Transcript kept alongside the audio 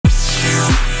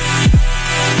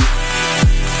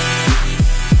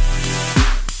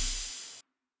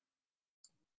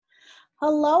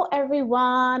Hello,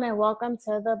 everyone, and welcome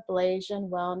to the Blasian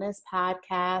Wellness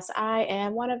Podcast. I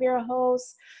am one of your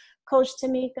hosts, Coach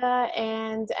Tamika,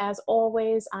 and as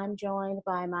always, I'm joined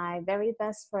by my very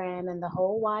best friend in the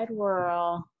whole wide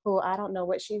world, who I don't know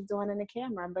what she's doing in the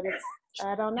camera, but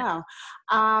I don't know.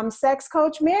 Sex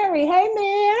Coach Mary. Hey,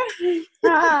 Mary.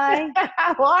 Hi.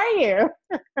 How are you?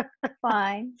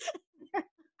 Fine.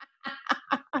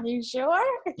 Are you sure?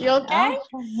 You okay?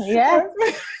 Yeah,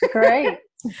 great.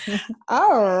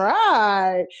 All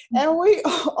right. And we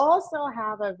also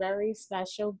have a very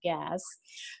special guest,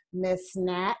 Miss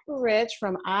Nat Rich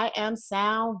from I Am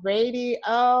Sound Radio.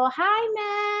 Hi,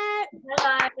 Nat.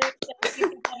 Hello, thank you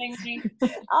for having me.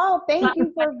 Oh, thank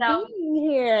you for being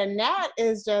here. Nat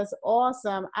is just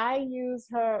awesome. I use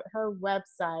her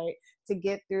website to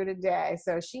get through the day.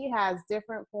 So she has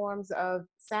different forms of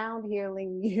sound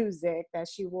healing music that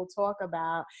she will talk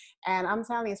about. And I'm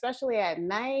telling you, especially at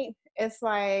night, it's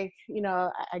like,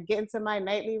 I get into my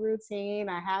nightly routine.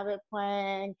 I have it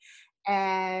playing.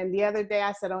 And the other day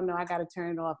I said, oh no, I got to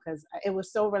turn it off because it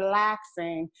was so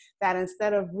relaxing that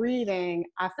instead of reading,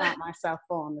 I found myself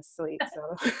falling asleep.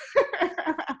 So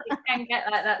It can get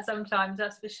like that sometimes,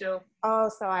 that's for sure. Oh,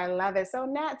 so I love it. So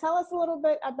Nat, tell us a little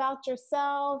bit about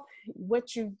yourself,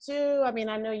 what you do. I mean,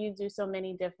 I know you do so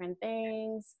many different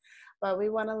things, but we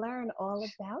want to learn all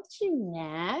about you,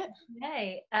 Nat.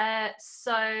 Okay,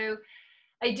 so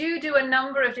I do a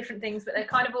number of different things, but they're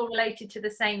kind of all related to the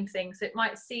same thing. So it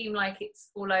might seem like it's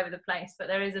all over the place, but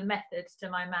there is a method to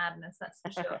my madness, that's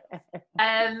for sure.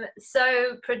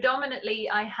 So predominantly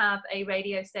I have a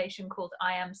radio station called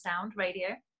I Am Sound Radio,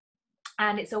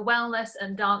 and it's a wellness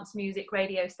and dance music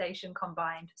radio station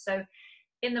combined. So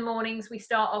in the mornings we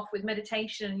start off with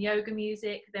meditation and yoga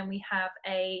music, then we have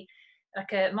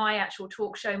my actual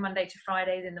talk show Monday to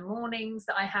Fridays in the mornings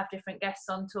that I have different guests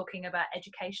on talking about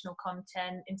educational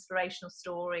content, inspirational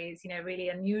stories, really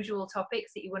unusual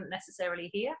topics that you wouldn't necessarily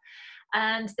hear.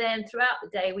 And then throughout the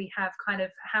day we have kind of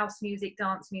house music,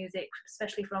 dance music,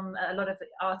 especially from a lot of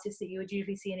artists that you would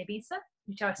usually see in Ibiza,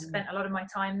 which I spent a lot of my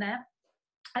time there.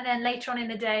 And then later on in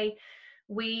the day,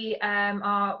 we're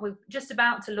just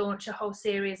about to launch a whole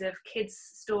series of kids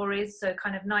stories, so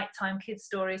kind of nighttime kids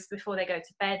stories before they go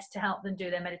to bed to help them do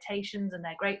their meditations and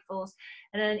their gratefuls.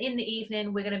 And then in the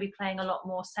evening, we're going to be playing a lot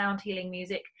more sound healing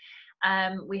music.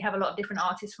 We have a lot of different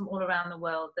artists from all around the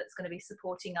world that's going to be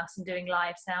supporting us and doing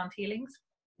live sound healings.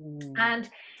 And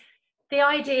the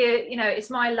idea, it's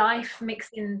my life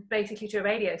mixed in basically to a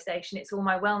radio station. It's all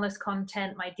my wellness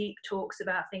content, my deep talks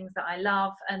about things that I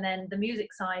love, and then the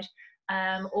music side,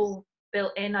 all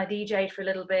built in. I DJ'd for a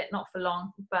little bit, not for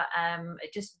long, but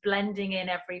just blending in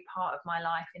every part of my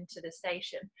life into the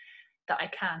station that I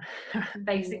can,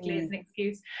 basically as an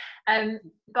excuse.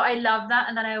 But I love that.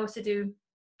 And then I also do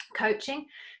coaching.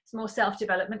 It's more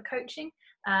self-development coaching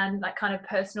and like kind of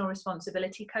personal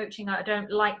responsibility coaching. I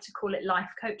don't like to call it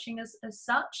life coaching as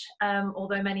such,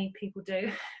 although many people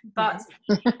do, but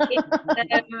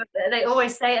they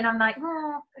always say it, and I'm like,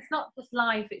 it's not just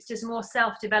life, it's just more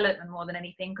self-development more than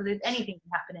anything, because anything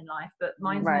can happen in life, but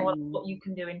mine's more what you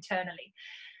can do internally.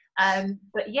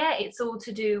 But yeah, it's all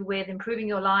to do with improving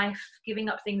your life, giving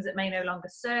up things that may no longer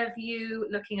serve you,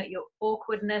 looking at your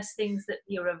awkwardness, things that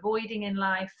you're avoiding in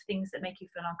life, things that make you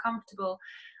feel uncomfortable.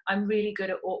 I'm really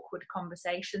good at awkward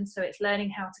conversations, so it's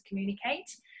learning how to communicate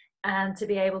and to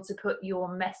be able to put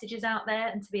your messages out there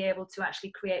and to be able to actually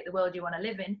create the world you want to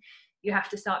live in. You have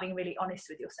to start being really honest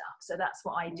with yourself. So that's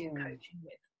what I do coaching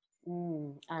with.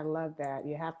 I love that.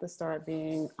 You have to start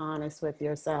being honest with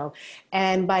yourself.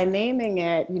 And by naming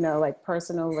it, like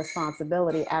personal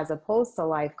responsibility as opposed to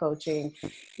life coaching,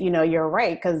 you're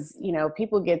right. Because,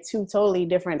 people get two totally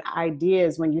different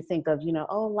ideas when you think of,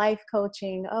 life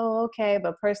coaching. Oh, okay.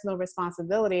 But personal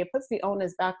responsibility, it puts the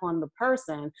onus back on the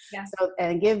person. Yeah. So,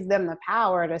 and gives them the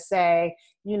power to say,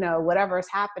 whatever's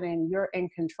happening, you're in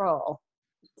control.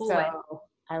 Always. So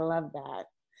I love that.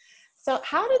 So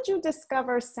how did you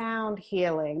discover sound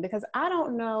healing? Because I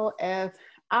don't know if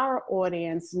our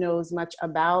audience knows much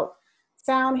about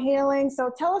sound healing.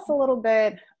 So tell us a little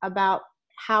bit about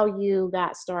how you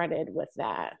got started with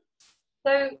that.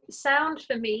 So sound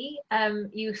for me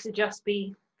used to just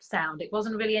be sound. It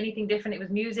wasn't really anything different. It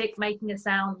was music, making a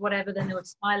sound, whatever. Then there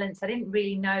was silence. I didn't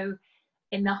really know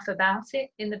enough about it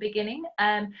in the beginning.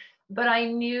 But I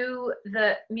knew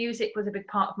that music was a big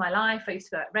part of my life. I used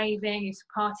to go out raving, used to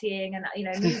partying, and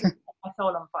music set my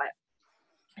soul on fire.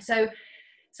 So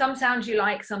some sounds you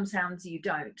like, some sounds you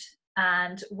don't.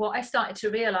 And what I started to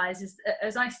realize is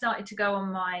as I started to go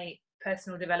on my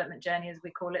personal development journey, as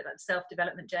we call it, that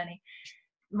self-development journey,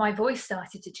 my voice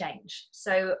started to change.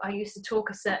 So I used to talk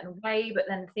a certain way, but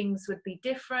then things would be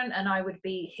different, and I would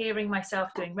be hearing myself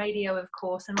doing radio, of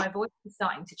course, and my voice was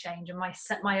starting to change, and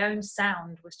my own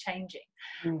sound was changing.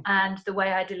 And the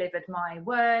way I delivered my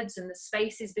words and the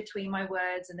spaces between my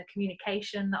words and the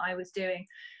communication that I was doing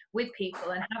with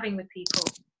people and having with people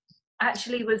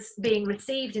actually was being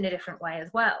received in a different way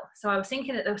as well. So I was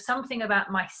thinking that there was something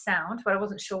about my sound, but I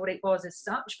wasn't sure what it was as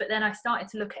such. But then I started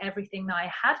to look at everything that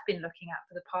I had been looking at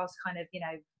for the past kind of,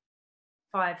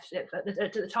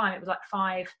 at the time it was like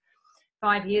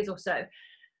five years or so.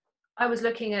 I was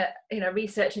looking at,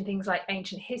 researching things like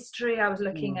ancient history. I was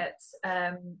looking at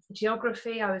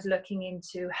geography. I was looking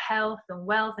into health and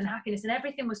wealth and happiness, and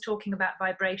everything was talking about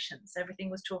vibrations.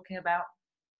 Everything was talking about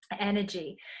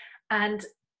energy. And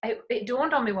it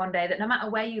dawned on me one day that no matter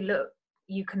where you look,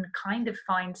 you can kind of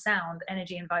find sound,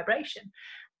 energy, and vibration.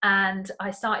 And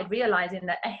I started realizing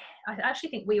that I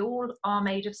actually think we all are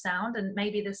made of sound, and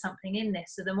maybe there's something in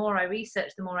this. So the more I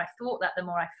researched, the more I thought that, the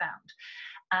more I found.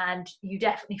 And you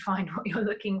definitely find what you're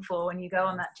looking for when you go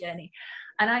on that journey.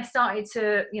 And I started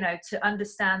to, to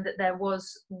understand that there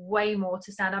was way more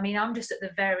to sound. I mean, I'm just at the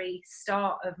very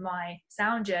start of my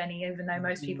sound journey, even though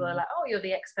most people are like, oh, you're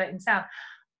the expert in sound.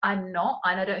 I'm not,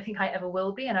 and I don't think I ever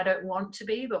will be, and I don't want to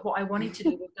be. But what I wanted to do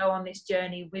was go on this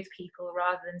journey with people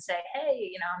rather than say,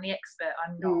 hey, I'm the expert.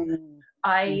 I'm not.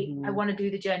 I want to do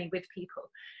the journey with people.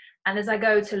 And as I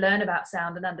go to learn about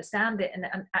sound and understand it, and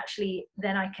actually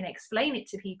then I can explain it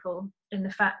to people in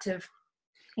the fact of,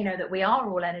 that we are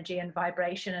all energy and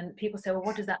vibration. And people say, well,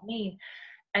 what does that mean?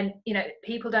 And,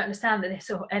 people don't understand that this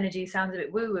sort of energy sounds a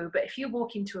bit woo-woo. But if you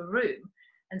walk into a room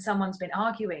and someone's been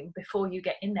arguing before you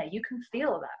get in there, you can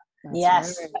feel that.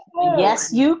 Yes.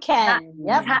 Yes, you can.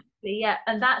 Yep. Exactly, yeah.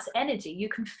 And that's energy. You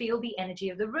can feel the energy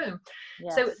of the room.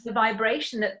 Yes. So the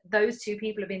vibration that those two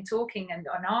people have been talking and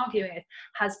arguing with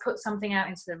has put something out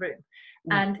into the room.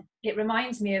 And it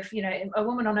reminds me of, a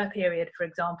woman on her period, for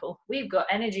example. We've got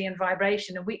energy and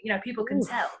vibration, and we, people can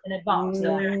tell in advance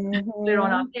that we're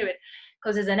on our period,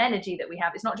 because there's an energy that we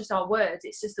have. It's not just our words,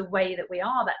 it's just the way that we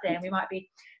are that day. And we might be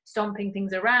stomping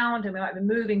things around, and we might be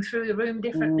moving through the room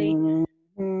differently.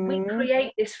 We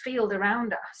create this field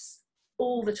around us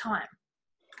all the time,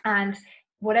 and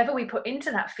whatever we put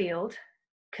into that field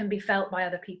can be felt by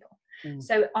other people.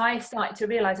 So I started to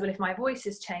realize, well, if my voice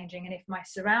is changing and if my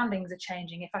surroundings are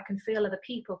changing, if I can feel other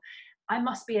people, I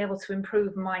must be able to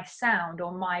improve my sound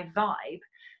or my vibe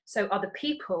so other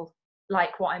people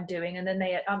like what I'm doing, and then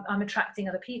I'm attracting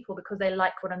other people because they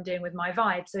like what I'm doing with my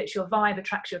vibe. So it's your vibe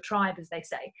attracts your tribe, as they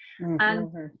say.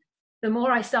 And the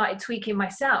more I started tweaking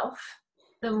myself,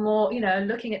 the more,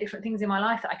 looking at different things in my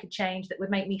life that I could change that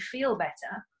would make me feel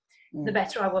better, the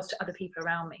better I was to other people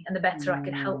around me, and the better I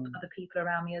could help other people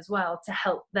around me as well to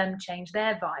help them change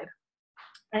their vibe.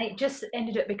 And it just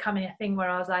ended up becoming a thing where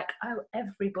I was like, oh,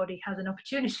 everybody has an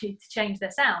opportunity to change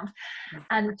their sound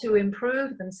and to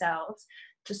improve themselves,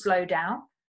 to slow down,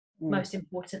 most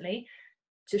importantly,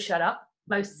 to shut up,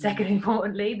 second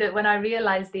importantly. That when I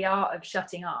realized the art of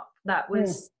shutting up, that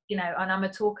was, and I'm a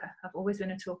talker. I've always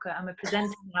been a talker. I'm a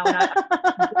presenter now.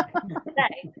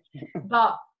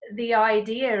 But the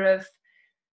idea of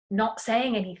not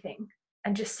saying anything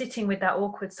and just sitting with that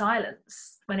awkward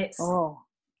silence when it's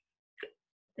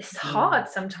hard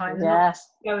sometimes not to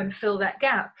go and fill that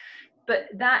gap. But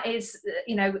that is,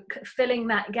 filling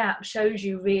that gap shows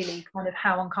you really kind of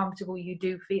how uncomfortable you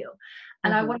do feel.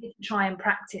 And I wanted to try and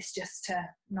practice just to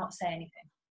not say anything,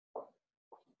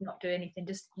 not do anything,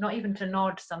 just not even to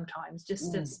nod sometimes,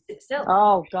 just to sit still.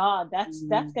 Oh God, that's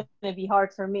gonna be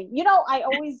hard for me. I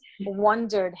always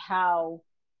wondered how,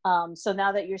 so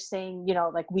now that you're saying,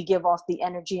 like we give off the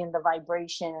energy and the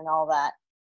vibration and all that,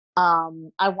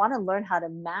 I want to learn how to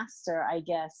master, I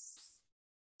guess,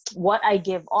 what I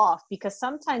give off, because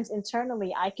sometimes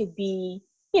internally I could be,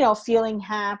 feeling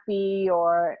happy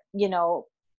or,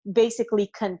 basically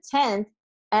content,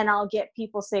 and I'll get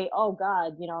people say, oh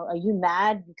God, are you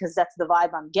mad? Because that's the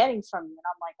vibe I'm getting from you. And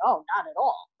I'm like, oh, not at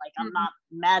all. Like, I'm not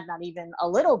mad, not even a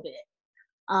little bit.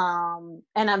 And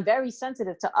I'm very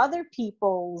sensitive to other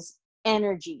people's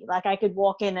energy. Like, I could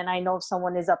walk in and I know if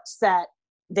someone is upset,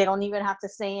 they don't even have to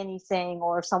say anything,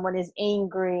 or if someone is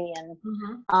angry, and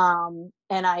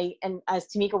and as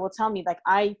Tamika will tell me, like,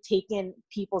 I take in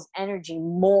people's energy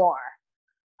more,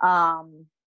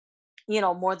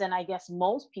 more than I guess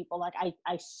most people. Like,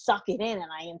 I suck it in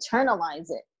and I internalize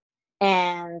it,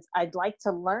 and I'd like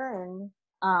to learn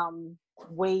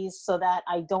ways so that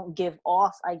I don't give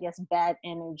off, I guess, bad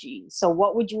energy. So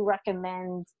what would you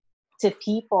recommend to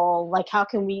people? Like, how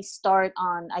can we start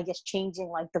on, I guess, changing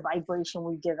like the vibration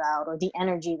we give out or the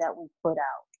energy that we put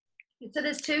out? So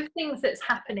there's two things that's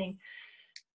happening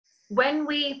when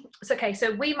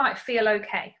so we might feel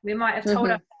okay. We might have told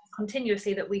ourselves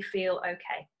continuously that we feel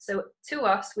okay. So to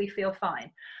us, we feel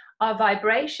fine. Our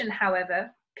vibration,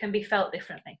 however, can be felt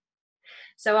differently.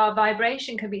 So our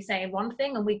vibration could be saying one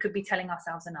thing and we could be telling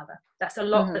ourselves another. That's a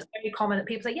lot. That's very common, that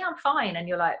people say, yeah, I'm fine. And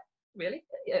you're like, really?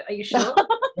 Are you sure?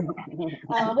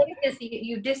 What it is,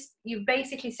 you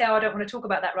basically say, oh, I don't want to talk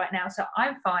about that right now, so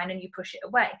I'm fine, and you push it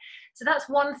away. So that's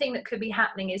one thing that could be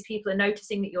happening, is people are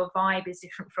noticing that your vibe is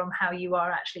different from how you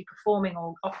are actually performing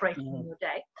or operating in your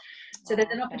day. So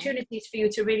there's an opportunity for you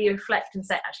to really reflect and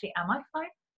say, actually, am I fine?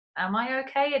 Am I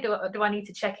okay? Do I need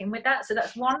to check in with that? So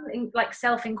that's one thing, like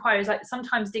self-inquiry, is like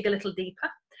sometimes dig a little deeper.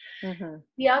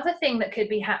 The other thing that could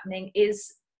be happening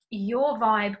is your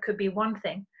vibe could be one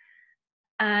thing,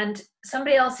 and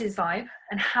somebody else's vibe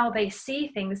and how they see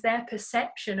things, their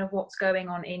perception of what's going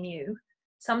on in you,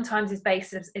 sometimes is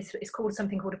based, it's called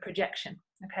something called a projection.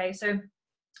 Okay, so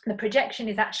the projection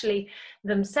is actually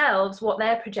themselves, what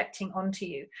they're projecting onto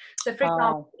you. So for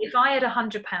example, if I had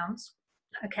 £100,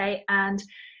 okay, and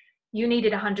you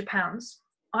needed £100,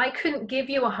 I couldn't give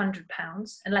you £100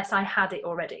 unless I had it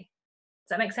already. Does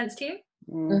that make sense to you?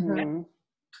 Okay.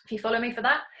 If you follow me for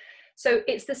that. So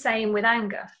it's the same with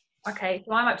anger. Okay,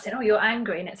 so I might be saying, oh, you're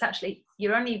angry, and it's actually,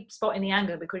 you're only spotting the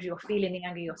anger because you're feeling the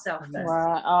anger yourself first.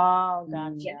 Right. Oh,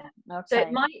 gotcha. Yeah. Okay. So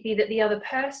it might be that the other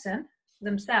person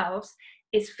themselves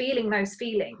is feeling those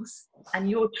feelings and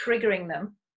you're triggering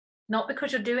them, not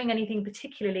because you're doing anything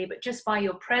particularly, but just by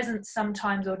your presence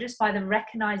sometimes, or just by them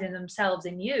recognizing themselves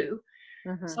in you.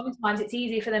 Sometimes it's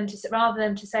easy for them to, rather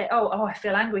than to say, oh, I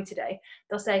feel angry today,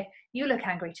 they'll say, you look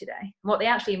angry today. And what they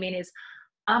actually mean is,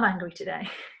 I'm angry today.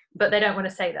 But they don't want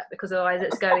to say that, because otherwise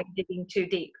it's digging too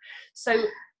deep. So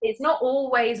it's not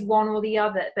always one or the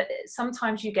other, but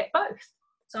sometimes you get both.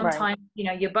 Sometimes, you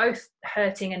know, you're both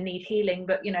hurting and need healing,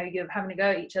 but, you know, you're having to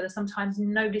go at each other. Sometimes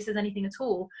nobody says anything at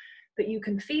all, but you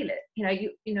can feel it. You know,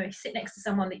 you sit next to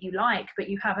someone that you like, but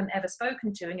you haven't ever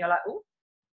spoken to, and you're like, oh,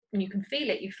 and you can feel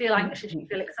it. You feel anxious, you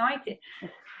feel excited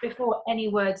before any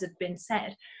words have been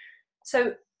said.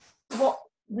 So what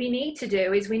we need to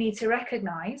do is we need to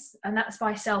recognize, and that's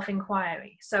by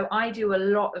self-inquiry. So I do a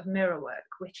lot of mirror work,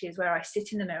 which is where I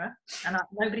sit in the mirror, and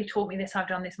nobody taught me this. I've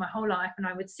done this my whole life, and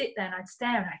I would sit there and I'd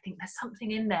stare and I think there's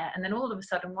something in there. And then all of a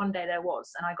sudden one day there was,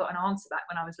 and I got an answer back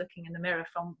when I was looking in the mirror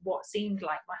from what seemed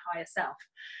like my higher self.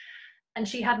 And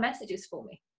she had messages for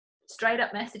me, straight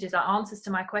up messages, like answers to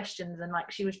my questions. And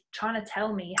like, she was trying to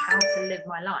tell me how to live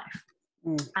my life.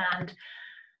 And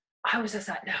I was just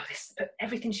like, no,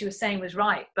 everything she was saying was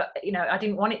right. But, you know, I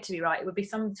didn't want it to be right. It would be,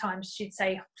 sometimes she'd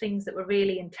say things that were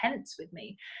really intense with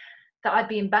me that I'd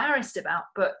be embarrassed about,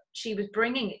 but she was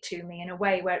bringing it to me in a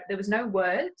way where there was no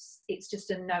words. It's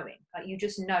just a knowing. Like, you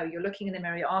just know, you're looking in the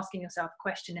mirror, you're asking yourself a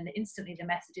question, and instantly the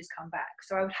messages come back.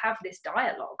 So I would have this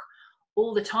dialogue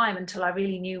all the time until I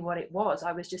really knew what it was.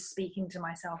 I was just speaking to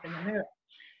myself in the mirror.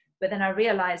 But then I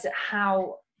realized that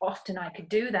how often I could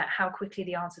do that, how quickly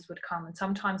the answers would come. And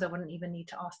sometimes I wouldn't even need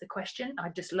to ask the question.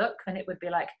 I'd just look and it would be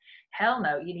like, hell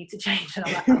no, you need to change. And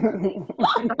I'm like,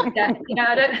 oh, you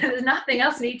know, there's nothing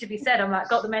else need to be said. I'm like,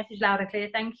 got the message loud and clear,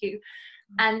 thank you.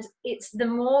 And it's the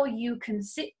more you can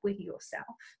sit with yourself,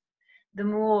 the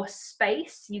more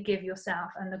space you give yourself,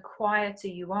 and the quieter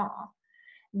you are,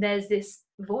 there's this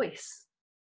voice.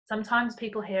 Sometimes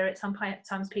people hear it,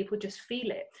 sometimes people just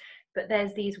feel it. But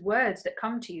there's these words that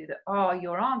come to you that are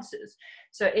your answers.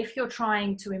 So if you're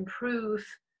trying to improve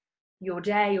your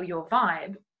day or your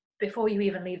vibe, before you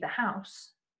even leave the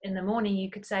house, in the morning,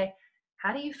 you could say,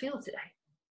 how do you feel today?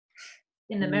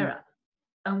 In the mirror.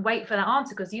 And wait for that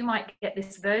answer, because you might get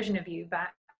this version of you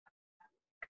back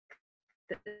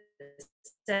that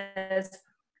says,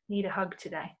 need a hug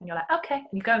today. And you're like, okay.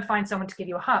 And you go and find someone to give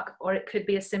you a hug. Or it could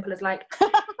be as simple as like,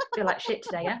 feel like shit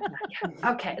today, yeah?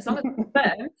 Yeah. Okay, as long as we've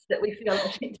confirmed that we feel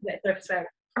like shit today,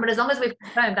 but as long as we've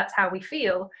confirmed that's how we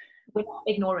feel, we're not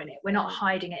ignoring it, we're not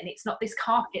hiding it, and it's not this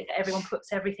carpet that everyone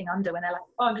puts everything under when they're like,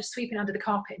 oh, I'm just sweeping under the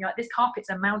carpet. And you're like, this carpet's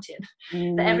a mountain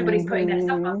that everybody's putting their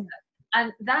stuff under.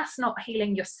 And that's not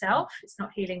healing yourself, it's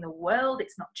not healing the world,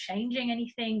 it's not changing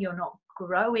anything, you're not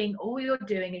growing. All you're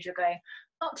doing is you're going,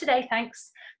 not today,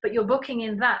 thanks, but you're booking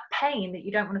in that pain that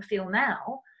you don't want to feel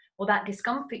now, or that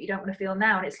discomfort you don't want to feel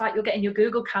now. And it's like you're getting your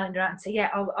Google Calendar out and say, yeah,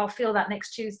 I'll feel that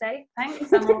next Tuesday.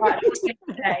 Thanks, I'm all right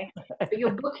today. But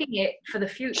you're booking it for the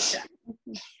future,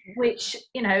 which,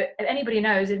 you know, anybody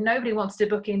knows, if nobody wants to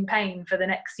book in pain for the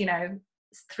next, you know,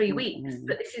 3 weeks,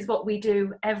 but this is what we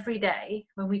do every day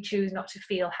when we choose not to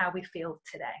feel how we feel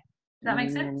today. Does that make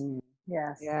sense?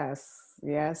 Yes,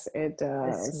 it It's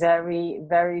does. very,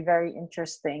 very, very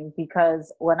interesting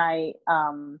because when I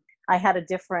had a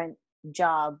different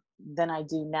job than I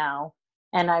do now,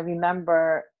 and I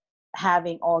remember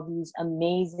having all these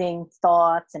amazing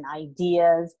thoughts and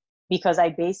ideas because I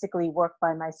basically worked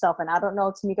by myself. And I don't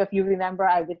know, Tamika, if you remember,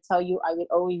 I would tell you I would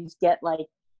always get like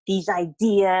these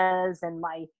ideas, and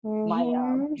my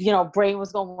brain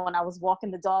was going when I was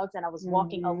walking the dogs, and I was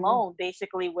walking alone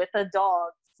basically with a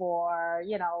dog for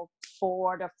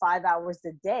 4 to 5 hours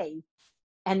a day.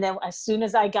 And then as soon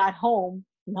as I got home,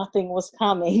 nothing was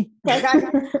coming. Like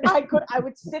I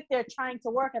would sit there trying to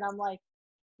work, and I'm like,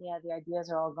 yeah, the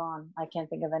ideas are all gone. I can't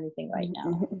think of anything right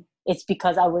now. It's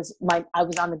because I was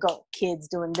on the go. Kids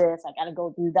doing this, I gotta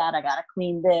go do that, I gotta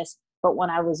clean this. But when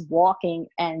I was walking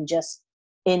and just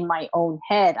in my own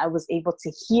head, I was able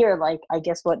to hear, like, I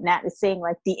guess what Nat is saying,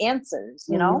 like the answers,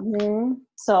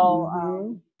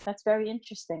 So that's very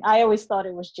interesting. I always thought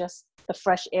it was just the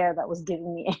fresh air that was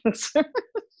giving me answers.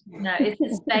 No, it's the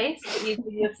space that you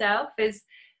give yourself. Is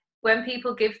when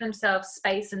people give themselves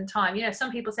space and time.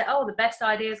 Some people say, oh, the best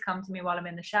ideas come to me while I'm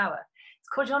in the shower. It's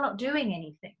because you're not doing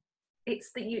anything.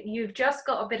 It's that you've just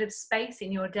got a bit of space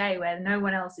in your day where no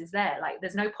one else is there. Like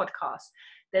there's no podcast,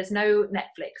 there's no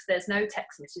Netflix, there's no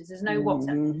text messages, there's no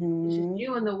WhatsApp. It's just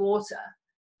you and the water.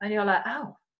 And you're like,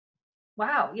 oh,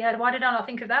 wow, yeah, why did I not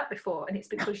think of that before? And it's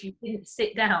because you didn't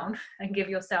sit down and give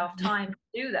yourself time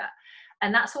to do that.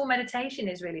 And that's all meditation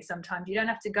is really. Sometimes you don't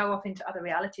have to go off into other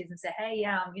realities and say, hey,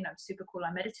 yeah, I'm super cool,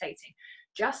 I'm meditating.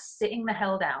 Just sitting the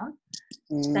hell down,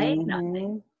 saying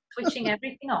nothing, switching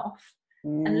everything off,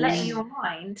 and letting your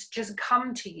mind just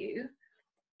come to you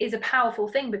is a powerful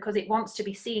thing, because it wants to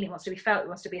be seen, it wants to be felt, it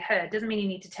wants to be heard. Doesn't mean you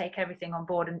need to take everything on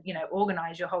board and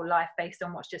organize your whole life based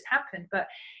on what's just happened, but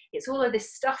it's all of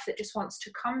this stuff that just wants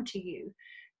to come to you,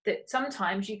 that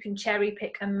sometimes you can cherry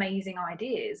pick amazing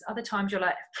ideas, other times you're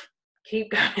like,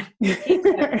 keep going. These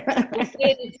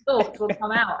thoughts will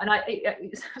come out. And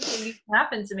something used to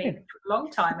happen to me for a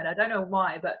long time, and I don't know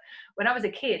why, but when I was a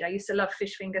kid, I used to love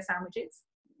fish finger sandwiches.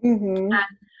 And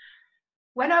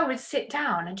when I would sit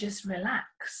down and just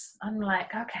relax, I'm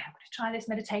like, okay, I'm going to try this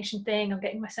meditation thing, I'm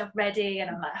getting myself ready, and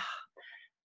I'm like,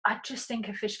 I just think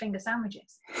of fish finger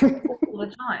sandwiches all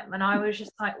the time. And I was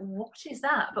just like, what is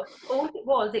that? But all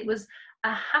it was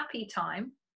a happy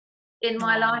time in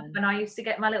my life when I used to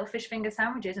get my little fish finger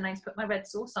sandwiches, and I used to put my red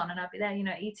sauce on, and I'd be there,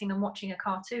 eating and watching a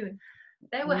cartoon.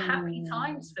 They were happy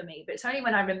times for me. But it's only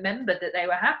when I remembered that they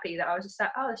were happy that I was just like,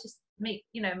 oh, it's just me,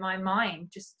 my mind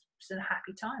just a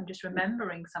happy time, just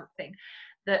remembering something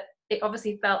that it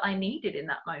obviously felt I needed in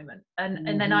that moment.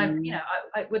 And then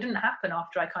it wouldn't happen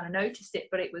after I kind of noticed it,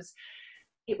 but it was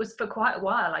for quite a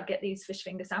while. I get these fish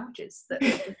finger sandwiches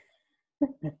that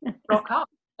rock up,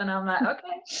 and I'm like,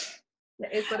 okay.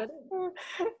 It is what it is.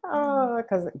 Oh,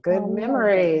 because good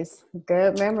memories.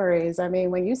 I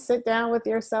mean, when you sit down with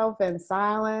yourself in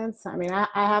silence, I mean, I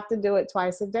have to do it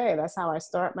twice a day. That's how I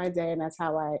start my day, and that's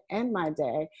how I end my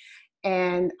day.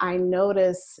 And I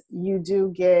notice you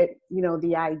do get,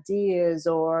 the ideas,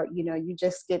 or, you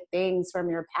just get things from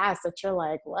your past that you're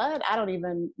like, what? I don't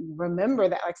even remember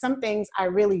that. Like some things I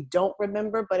really don't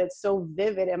remember, but it's so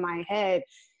vivid in my head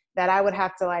that I would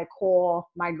have to like call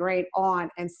my great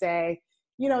aunt and say,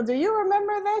 do you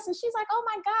remember this? And she's like, oh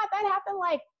my God, that happened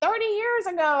like 30 years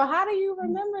ago. How do you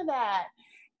remember that?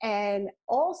 And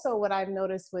also what I've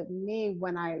noticed with me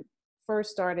when I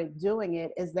first started doing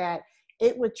it is that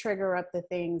it would trigger up the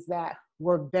things that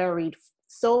were buried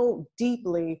so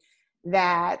deeply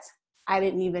that I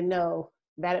didn't even know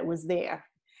that it was there.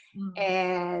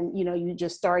 And, you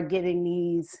just start getting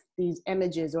these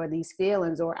images or these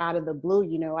feelings, or out of the blue,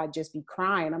 I'd just be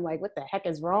crying. I'm like, what the heck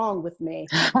is wrong with me?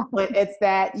 But it's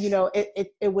that,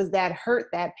 it was that hurt,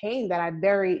 that pain that I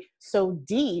buried so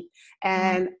deep.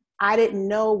 And I didn't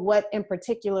know what in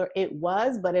particular it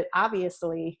was, but it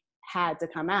obviously had to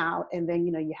come out. And then,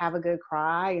 you have a good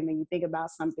cry, and then you think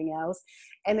about something else.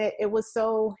 And it was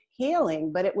so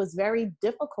healing, but it was very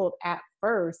difficult at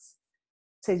first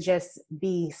to just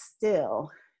be still,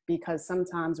 because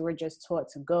sometimes we're just taught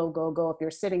to go, go, go. If you're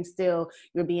sitting still,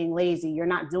 you're being lazy, you're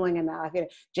not doing enough,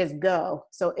 just go.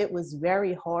 So it was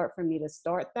very hard for me to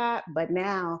start that. But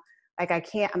now, like, I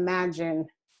can't imagine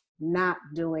not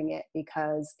doing it,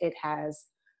 because it has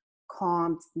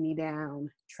calmed me down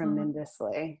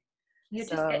tremendously. You're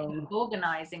just getting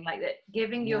organizing, like that,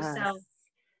 giving yourself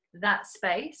that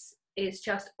space is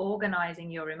just organizing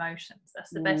your emotions.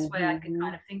 That's the best way I can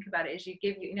kind of think about it, is you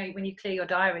give, when you clear your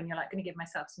diary and you're like, going to give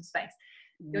myself some space,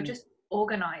 you're just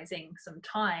organizing some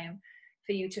time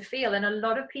for you to feel. And a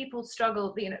lot of people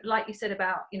struggle, like you said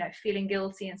about, feeling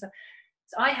guilty and stuff.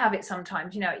 So I have it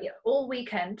sometimes, you know, all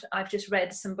weekend I've just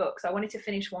read some books. I wanted to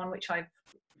finish one which I've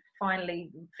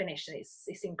finally finished, and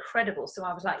it's incredible. So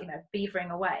I was like, you know,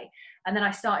 beavering away, and then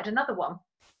I started another one.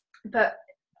 But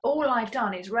all I've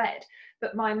done is read.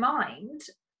 But my mind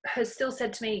has still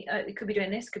said to me, it could be doing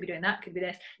this, could be doing that, could be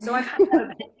this. So I've had a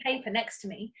pen and paper next to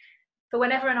me for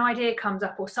whenever an idea comes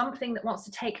up or something that wants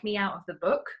to take me out of the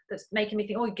book, that's making me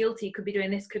think, oh, guilty, could be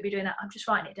doing this, could be doing that. I'm just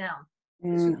writing it down.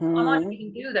 I might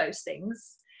even do those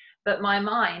things, but my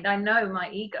mind, I know my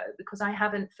ego, because I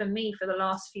haven't, for me, for the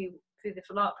last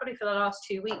probably for the last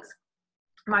 2 weeks,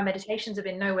 my meditations have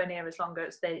been nowhere near as long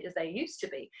as they used to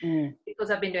be,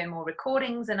 because I've been doing more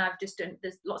recordings, and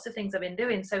there's lots of things I've been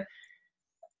doing. So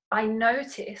I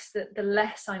notice that the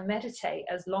less I meditate,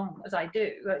 as long as I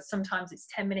do, sometimes it's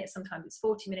 10 minutes, sometimes it's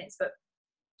 40 minutes, but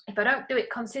if I don't do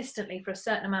it consistently for a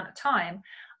certain amount of time,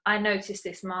 I notice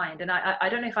this mind. And I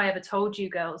don't know if I ever told you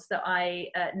girls that I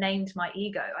named my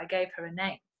ego. I gave her a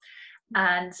name.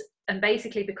 And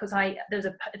basically, because there's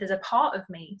a part of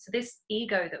me, so this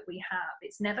ego that we have,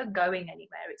 it's never going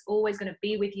anywhere. It's always going to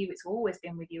be with you. It's always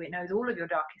been with you. It knows all of your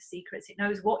darkest secrets. It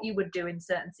knows what you would do in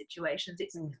certain situations.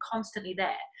 It's constantly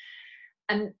there.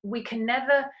 And we can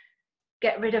never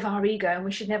get rid of our ego, and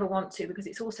we should never want to, because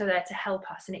it's also there to help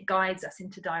us, and it guides us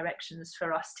into directions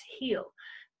for us to heal.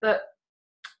 But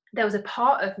there was a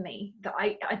part of me that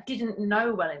I didn't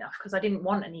know well enough, because I didn't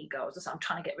want an ego. I was just, I'm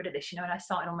trying to get rid of this, you know, and I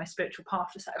started on my spiritual path,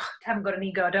 just like, oh, I haven't got an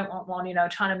ego, I don't want one, you know,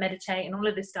 trying to meditate and all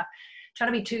of this stuff,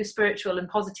 trying to be too spiritual and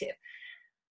positive.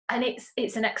 And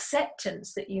it's an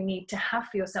acceptance that you need to have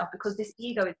for yourself, because this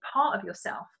ego is part of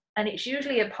yourself, and it's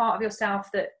usually a part of yourself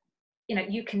that, you know,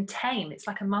 you can tame. It's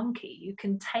like a monkey. You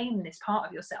can tame this part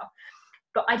of yourself.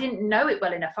 But I didn't know it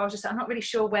well enough. I was just, I'm not really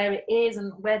sure where it is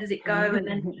and where does it go. And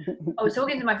then I was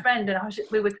talking to my friend, and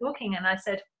we were talking, and I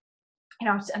said, you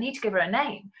know, I need to give her a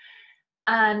name.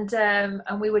 And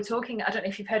we were talking, I don't know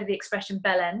if you've heard of the expression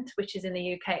bell end, which is in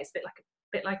the UK. It's a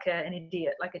bit like an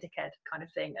idiot, like a dickhead kind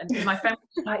of thing. And my friend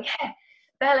was like, yeah,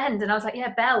 bell end. And I was like,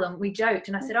 yeah, Belle. And we joked,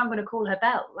 and I said, I'm going to call her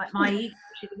Belle. Like, my ego,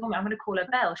 she's a woman, I'm going to call her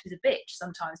Belle. She's a bitch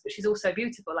sometimes, but she's also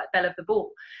beautiful, like Belle of the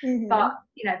Ball. But,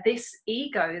 you know, this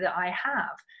ego that I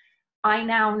have, I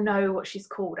now know what she's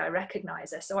called. I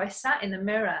recognize her. So I sat in the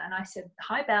mirror and I said,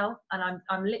 hi, Belle. And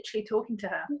I'm literally talking to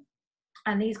her.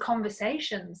 And these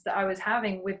conversations that I was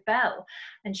having with Belle,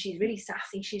 and she's really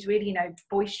sassy, she's really, you know,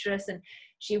 boisterous, and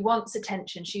she wants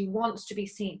attention, she wants to be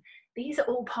seen. These are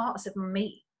all parts of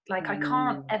me. Like, I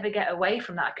can't ever get away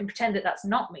from that. I can pretend that that's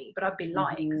not me, but I'd be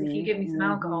lying, because if you give me some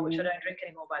alcohol, which I don't drink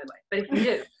anymore, by the way, but if you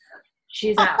do,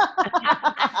 she's out.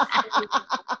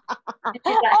 She's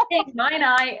like, hey, my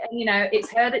night, and you know,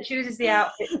 it's her that chooses the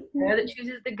outfit, it's her that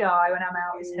chooses the guy when I'm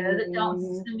out, it's her that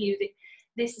dances to the music.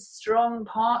 This strong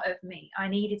part of me, I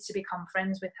needed to become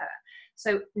friends with her.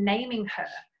 So naming her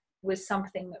was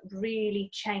something that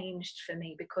really changed for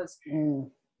me, because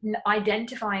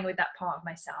identifying with that part of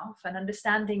myself and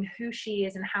understanding who she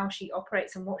is and how she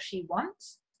operates and what she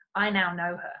wants, I now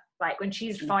know her. Like, when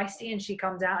she's feisty and she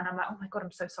comes out and I'm like, oh my God,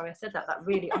 I'm so sorry I said that. That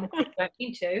really, honestly, don't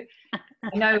mean to.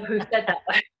 I know who said that.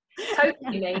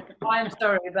 Totally me. I am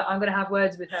sorry, but I'm going to have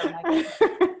words with her.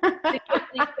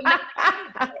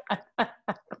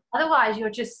 Otherwise, you're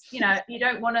just, you know, you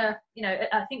don't want to, you know,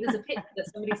 I think there's a picture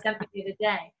that somebody sent me the other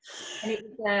day, and it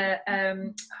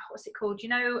was, what's it called? You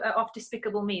know, of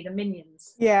Despicable Me, the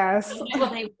Minions. Yes.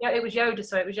 It was Yoda,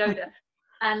 sorry, it was Yoda.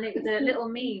 And it was a little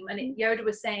meme, and Yoda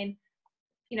was saying,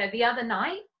 you know, the other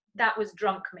night, that was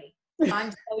drunk me.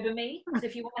 I'm sober me. So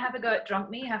if you want to have a go at drunk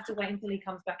me, you have to wait until he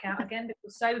comes back out again,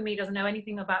 because sober me doesn't know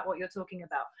anything about what you're talking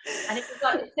about. And it was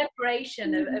like a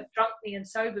separation of drunk me and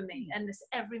sober me. And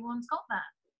everyone's got that.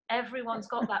 Everyone's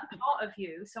got that part of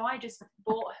you. So I just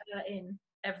brought her in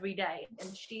every day,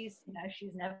 and she's, you know,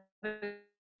 she's never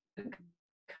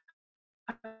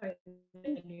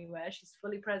anywhere. She's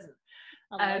fully present.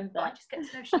 I just get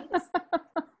to know she is.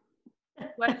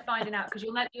 Worth finding out, because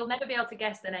you'll never be able to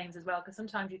guess their names as well, because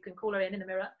sometimes you can call her in the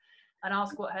mirror and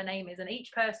ask what her name is, and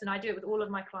each person, I do it with all of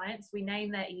my clients, we name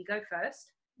their ego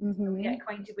first. We get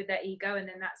acquainted with their ego, and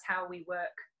then that's how we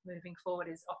work moving forward,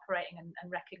 is operating and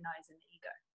recognizing the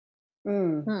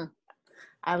ego.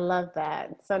 I love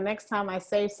that. So next time I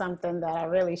say something that I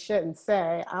really shouldn't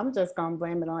say, I'm just gonna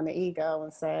blame it on the ego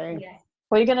and say,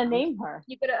 well, you're gonna name her.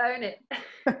 You gotta own it.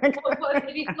 What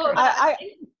have you thought about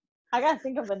I gotta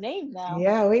think of a name now.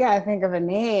 Yeah, we gotta think of a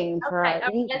name for our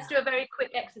ego. Let's do a very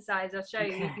quick exercise. I'll show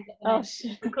you. You can get the Oh,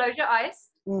 shit. Close your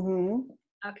eyes.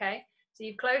 Okay. So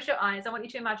you've closed your eyes. I want you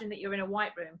to imagine that you're in a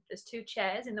white room. There's 2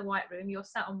 chairs in the white room. You're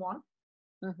sat on one.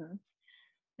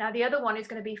 Now, the other one is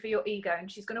going to be for your ego,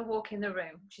 and she's going to walk in the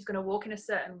room. She's going to walk in a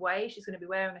certain way. She's going to be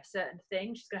wearing a certain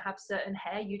thing. She's going to have certain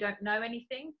hair. You don't know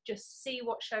anything. Just see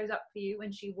what shows up for you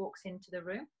when she walks into the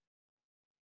room.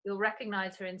 You'll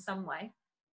recognize her in some way.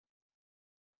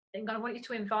 Then I want you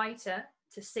to invite her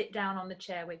to sit down on the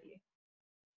chair with you.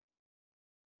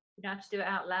 You don't have to do it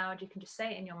out loud. You can just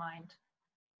say it in your mind.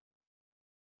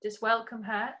 Just welcome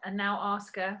her and now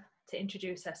ask her to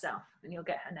introduce herself, and you'll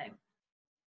get her name.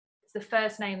 It's the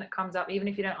first name that comes up, even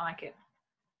if you don't like it.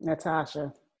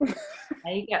 Natasha.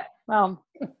 There you go.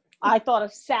 I thought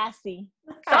of Sassy.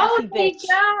 Oh, there you Bitch.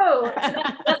 go.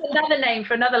 That's another name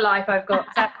for another life I've got.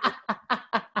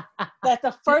 That's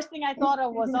the first thing I thought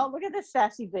of was, oh, look at this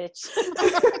sassy bitch.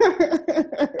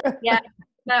 Yeah.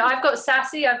 No, I've got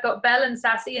Sassy, I've got Belle and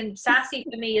Sassy, and Sassy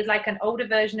for me is like an older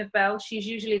version of Belle. She's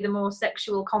usually the more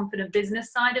sexual, confident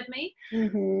business side of me.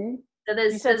 Mm-hmm. So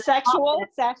there's, You said sexual?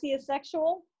 Sassy is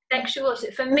sexual? Sexual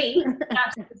for me.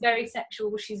 Sassy is very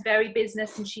sexual. She's very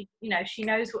business, and she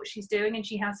knows what she's doing and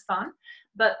she has fun.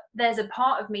 But there's a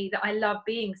part of me that I love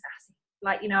being sassy.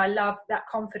 Like, I love that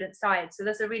confident side. So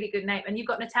that's a really good name. And you've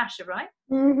got Natasha, right?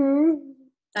 Mm-hmm.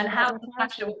 And how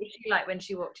Natasha, what was she like when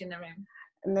she walked in the room?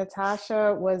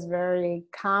 Natasha was very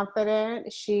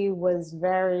confident. She was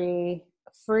very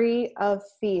free of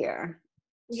fear.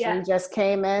 Yeah. She just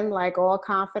came in like all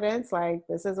confidence, like,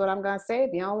 this is what I'm going to say.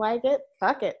 If you don't like it,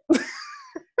 fuck it.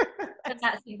 And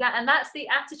that's the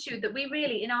attitude that we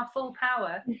really, in our full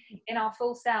power, in our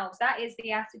full selves, that is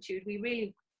the attitude we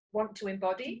really want to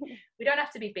embody. We don't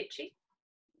have to be bitchy.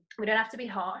 We don't have to be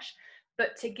harsh,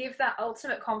 but to give that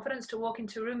ultimate confidence to walk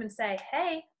into a room and say,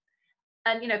 hey,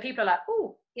 and, people are like,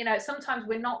 oh, sometimes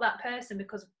we're not that person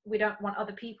because we don't want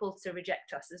other people to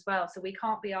reject us as well. So we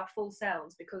can't be our full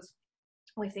selves because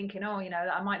we're thinking, oh,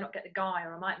 I might not get the guy,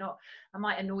 or I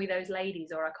might annoy those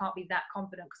ladies, or I can't be that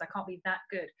confident because I can't be that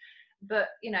good. But,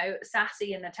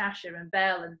 Sassy and Natasha and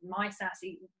Belle and my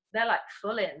Sassy, they're like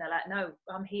full in. They're like, no,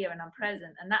 I'm here and I'm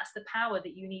present. And that's the power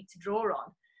that you need to draw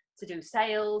on to do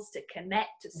sales, to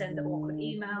connect, to send the awkward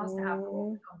emails, to have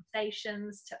awkward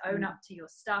conversations, to own up to your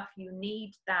stuff. You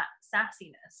need that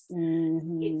sassiness.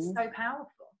 Mm-hmm. It's so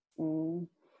powerful. Mm-hmm.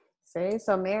 See,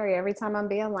 so Mary, every time I'm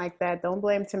being like that, don't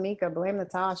blame Tamika, blame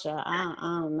Natasha. I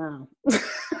don't know.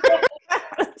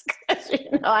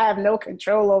 I have no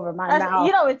control over my mouth.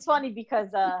 It's funny because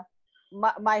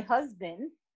my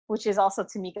husband, which is also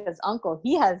Tamika's uncle,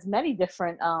 he has many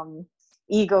different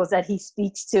egos that he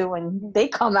speaks to, and they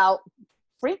come out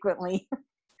frequently.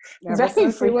 Ever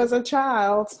since he was a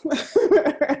child.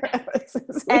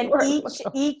 And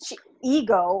each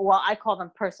ego, well, I call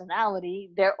them personality,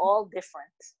 they're all different.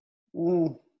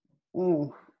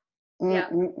 Yeah.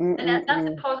 And that's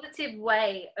a positive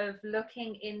way of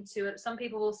looking into it. Some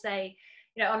people will say,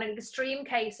 on an extreme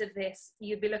case of this,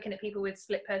 you'd be looking at people with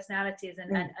split personalities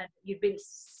and you'd be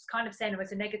kind of saying it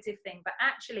was a negative thing, but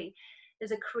actually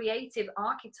there's a creative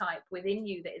archetype within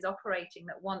you that is operating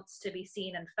that wants to be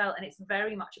seen and felt, and it's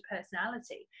very much a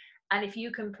personality. And if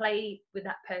you can play with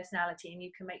that personality and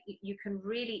you can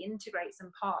really integrate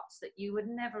some parts that you would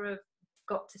never have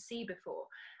got to see before.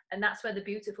 And that's where the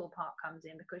beautiful part comes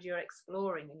in, because you're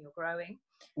exploring and you're growing.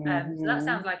 So that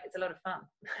sounds like it's a lot of fun.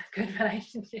 Good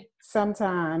relationship.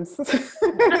 Sometimes.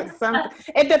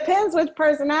 It depends which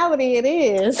personality it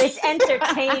is. It's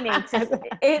entertaining.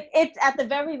 It's at the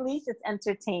very least, it's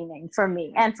entertaining for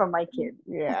me and for my kids.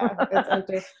 Yeah.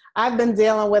 I've been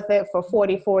dealing with it for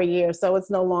 44 years, so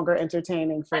it's no longer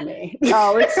entertaining for me.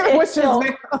 Oh, it's still,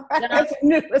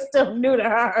 it's still new to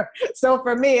her. So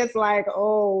for me, it's like,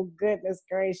 oh, goodness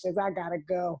gracious, I gotta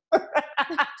go.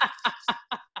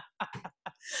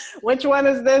 Which one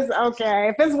is this? Okay.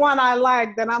 If it's one I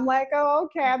like, then I'm like, oh,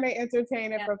 okay, I may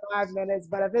entertain it for 5 minutes.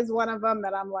 But if it's one of them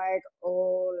that I'm like,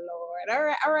 oh Lord, all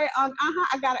right,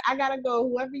 I gotta go.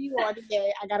 Whoever you are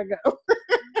today, I gotta go.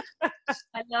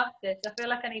 I love this. I feel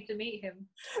like I need to meet him.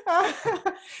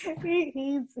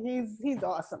 He's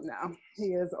awesome now.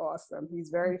 He is awesome. He's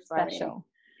very funny. Special.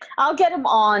 I'll get him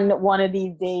on one of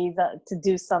these days to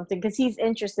do something, because he's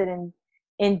interested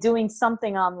in doing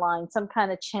something online, some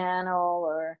kind of channel,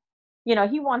 or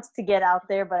he wants to get out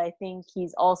there, but I think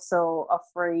he's also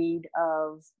afraid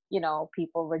of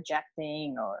people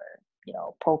rejecting or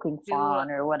poking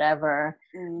fun or whatever.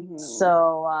 Mm-hmm.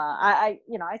 So I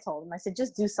told him, I said,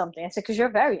 just do something. I said, because you're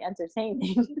very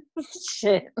entertaining.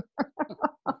 Shit.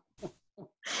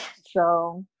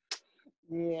 So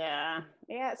yeah,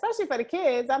 especially for the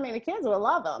kids. I mean, the kids will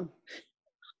love him.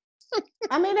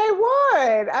 I mean, they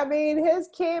would. I mean, his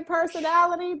kid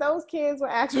personality, those kids will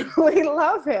actually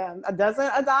love him.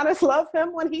 Doesn't Adonis love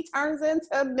him when he turns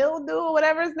into Mildew or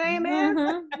whatever his name is?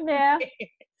 Yeah.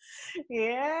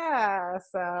 Yeah,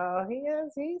 so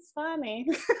he's funny.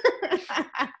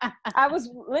 I was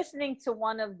listening to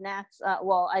one of Nat's,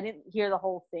 well, I didn't hear the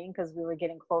whole thing because we were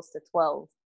getting close to 12.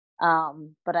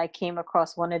 But I came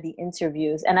across one of the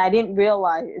interviews and I didn't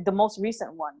realize the most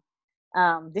recent one.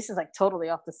 This is like totally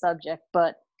off the subject,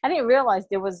 but I didn't realize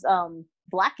there was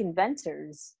Black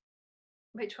inventors.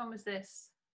 Which one was this?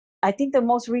 I think the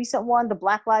most recent one, the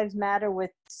Black Lives Matter with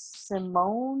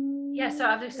Simone. Yeah, so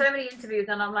I've done so many interviews,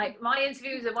 and I'm like, my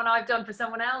interviews are one I've done for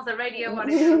someone else, a radio one.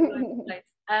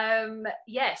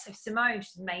 Yeah, so Simone,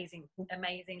 she's amazing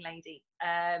lady.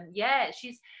 Yeah,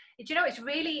 she's. Do you know,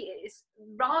 it's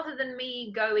rather than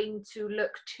me going to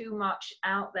look too much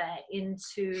out there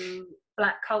into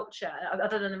Black culture,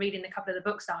 other than reading a couple of the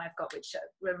books that I've got, which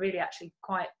were really actually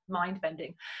quite mind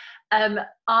bending.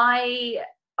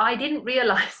 I didn't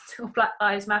realize till Black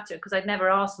Lives Matter, because I'd never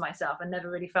asked myself and never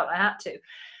really felt I had to,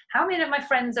 how many of my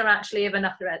friends are actually of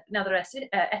another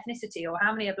ethnicity, or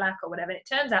how many are Black or whatever. And it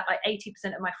turns out like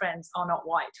 80% of my friends are not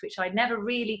white, which I'd never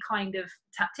really kind of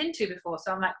tapped into before.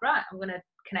 So I'm like, right, I'm going to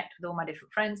connect with all my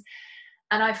different friends.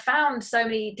 And I found so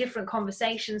many different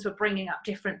conversations were bringing up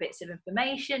different bits of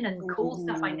information and cool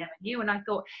stuff I never knew. And I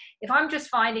thought, if I'm just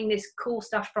finding this cool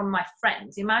stuff from my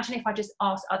friends, imagine if I just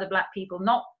asked other Black people,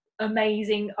 not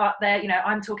amazing up there, you know,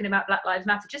 I'm talking about Black Lives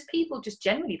Matter, just people just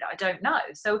generally that I don't know.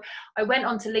 So I went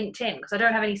on to LinkedIn, because I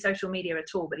don't have any social media at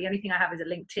all, but the only thing I have is a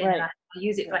LinkedIn, right. And I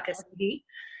use it like a CD.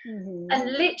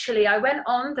 And literally I went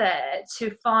on there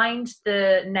to find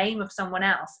the name of someone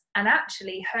else, and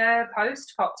actually her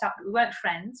post popped up. We weren't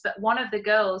friends, but one of the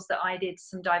girls that I did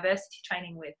some diversity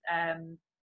training with,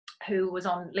 who was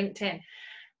on LinkedIn,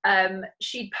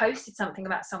 she'd posted something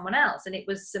about someone else, and it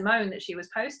was Simone that she was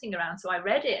posting around. So I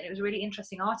read it, and it was a really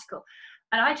interesting article.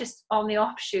 And I just, on the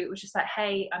offshoot, was just like,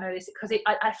 hey, I know this, because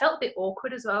I felt a bit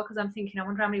awkward as well, because I'm thinking, I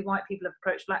wonder how many white people have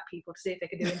approached Black people to see if they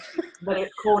could do interviews, whether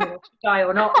it's corny or shy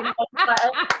or not. You know,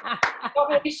 I'm not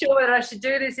really sure whether I should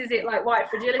do this. Is it like white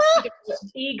fragility,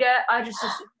 eager? I just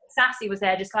Sassy was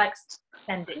there, just like,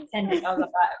 send it. I was like,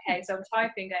 okay, so I'm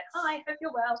typing, going, hi, hope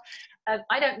you're well.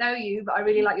 I don't know you, but I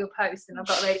really like your post, and I've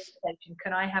got a radio station.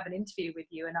 Can I have an interview with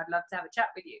you? And I'd love to have a chat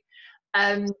with you.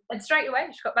 And straight away,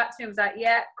 she got back to me and was like,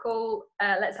 yeah, cool,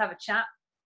 let's have a chat.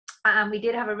 And we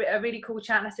did have a really cool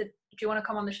chat. And I said, do you want to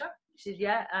come on the show? She said,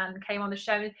 yeah, and came on the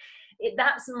show.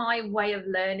 That's my way of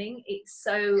learning. It's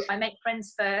so, I make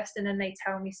friends first, and then they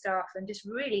tell me stuff, and just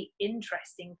really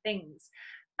interesting things.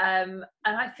 And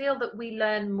I feel that we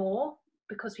learn more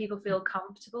because people feel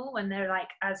comfortable when they're like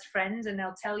as friends, and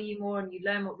they'll tell you more and you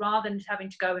learn more, rather than having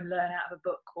to go and learn out of a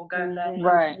book or go and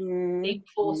learn big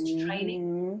forced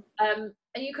training. And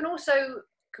you can also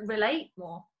relate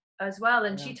more as well.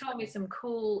 And she told me some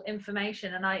cool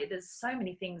information, and there's so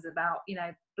many things about, you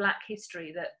know, Black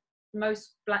history that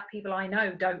most Black people I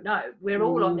know don't know. We're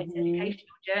all on this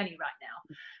educational journey right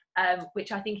now,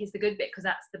 which I think is the good bit, because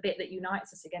that's the bit that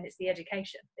unites us again. It's the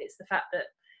education. It's the fact that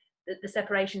the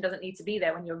separation doesn't need to be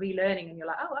there when you're relearning and you're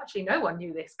like, oh, actually no one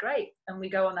knew this, great, and we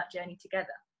go on that journey together.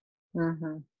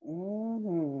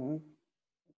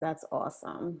 That's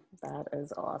awesome. That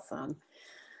is awesome.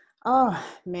 Oh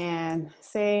man,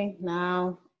 see,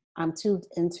 now I'm too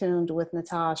in tuned with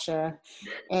Natasha,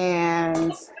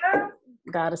 and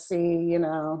gotta see, you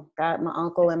know, got my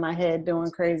uncle in my head doing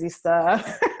crazy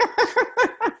stuff.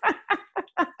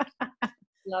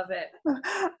 Love it.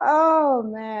 Oh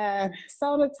man.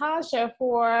 So Natasha,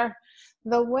 for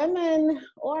the women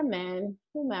or men,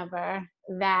 whomever,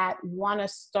 that want to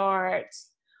start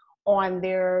on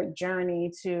their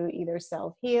journey to either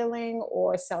self-healing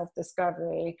or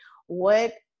self-discovery,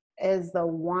 what is the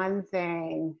one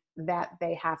thing that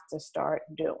they have to start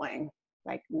doing,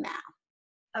 like now?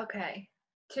 Okay,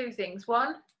 two things.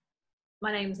 One,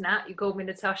 my name's Nat. You called me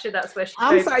Natasha. That's where she.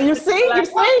 I'm sorry. You see,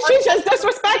 she's just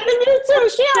disrespecting you too.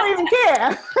 She don't even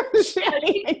care. She don't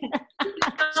even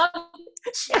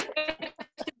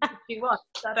she wants.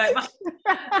 I don't mind.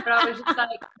 But I was just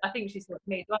like, I think she's with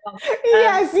me. Well,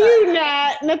 yes, you,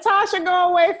 Nat. Natasha, go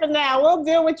away for now. We'll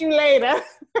deal with you later.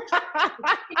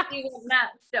 You want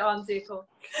Nat to sit on too, cool.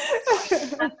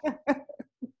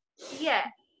 Yeah.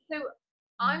 So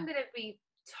I'm going to be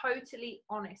totally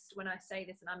honest when I say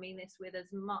this, and I mean this with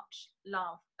as much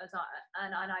love as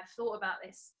and I've thought about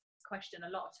this question a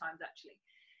lot of times actually.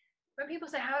 When people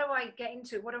say, how do I get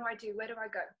into it? What do I do? Where do I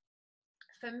go?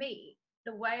 For me,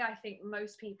 the way I think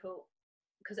most people,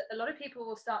 because a lot of people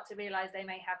will start to realize they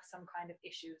may have some kind of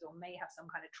issues, or may have some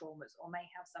kind of traumas, or may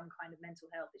have some kind of mental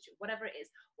health issue, whatever it is,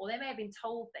 or they may have been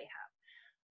told they have.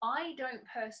 I don't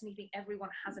personally think everyone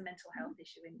has a mental health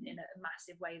issue in a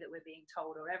massive way that we're being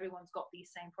told, or everyone's got these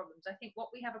same problems. I think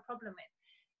what we have a problem with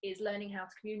is learning how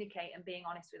to communicate and being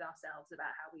honest with ourselves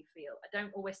about how we feel. I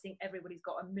don't always think everybody's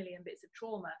got a million bits of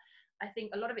trauma. I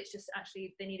think a lot of it's just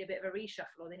actually they need a bit of a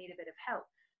reshuffle or they need a bit of help.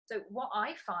 So what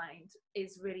I find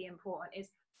is really important is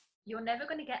you're never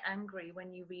going to get angry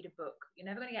when you read a book. You're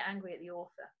never going to get angry at the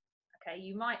author. Okay,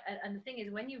 you might, and the thing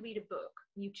is, when you read a book,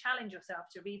 you challenge yourself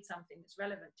to read something that's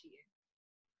relevant to you.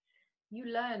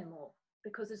 You learn more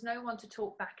because there's no one to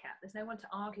talk back at. There's no one to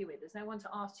argue with. There's no one to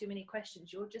ask too many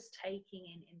questions. You're just taking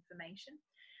in information.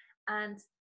 And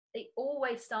it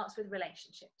always starts with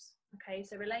relationships. Okay,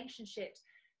 so relationships,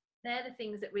 they're the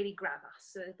things that really grab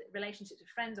us. So relationships with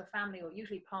friends or family or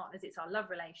usually partners, it's our love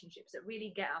relationships that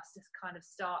really get us to kind of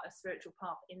start a spiritual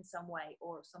path in some way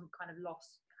or some kind of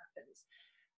loss happens.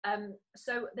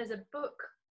 So there's a book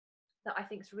that I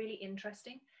think is really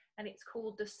interesting and it's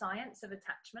called The Science of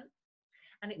Attachment.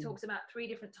 And it talks about 3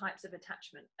 different types of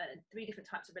attachment, 3 different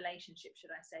types of relationships,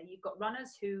 should I say. You've got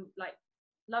runners who like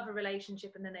love a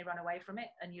relationship and then they run away from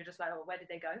it. And you're just like, oh, where did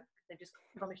they go? They just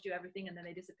promised you everything and then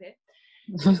they disappear.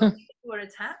 You've got people who are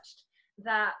attached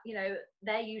that, you know,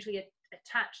 they're usually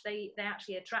attached. They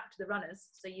actually attract the runners.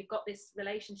 So you've got this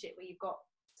relationship where you've got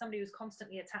somebody who's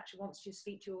constantly attached, who wants to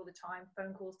speak to you all the time,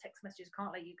 phone calls, text messages,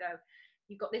 can't let you go.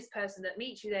 You've got this person that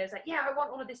meets you there, is like, yeah, I want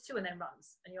all of this too, and then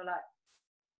runs. And you're like,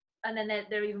 and then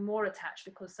they're even more attached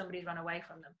because somebody's run away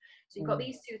from them. So you've got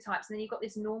these 2 types, and then you've got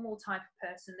this normal type of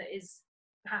person that is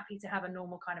happy to have a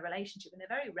normal kind of relationship. And they're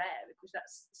very rare because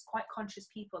it's quite conscious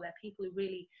people. They're people who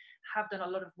really have done a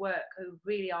lot of work, who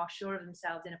really are sure of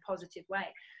themselves in a positive way.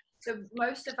 So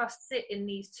most of us sit in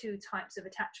these 2 types of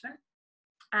attachment.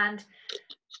 And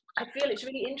I feel it's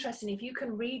really interesting if you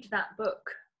can read that book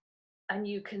and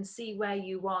you can see where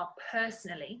you are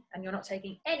personally, and you're not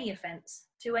taking any offense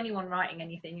to anyone writing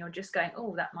anything. You're just going,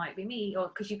 oh, that might be me. Or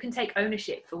because you can take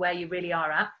ownership for where you really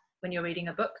are at when you're reading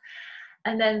a book.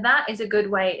 And then that is a good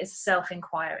way as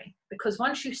self-inquiry, because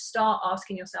once you start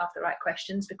asking yourself the right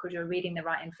questions because you're reading the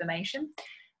right information,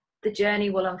 the journey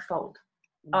will unfold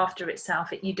after itself.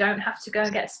 You don't have to go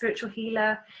and get a spiritual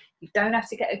healer. You don't have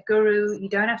to get a guru. You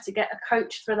don't have to get a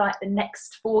coach for like the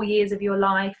next 4 years of your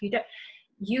life.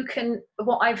 You can,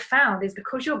 what I've found is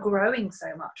because you're growing so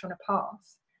much on a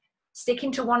path,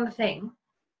 sticking to one thing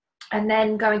and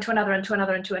then going to another and to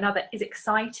another and to another is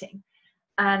exciting.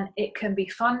 And it can be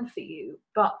fun for you,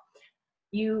 but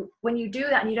when you do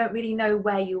that and you don't really know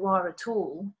where you are at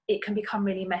all, it can become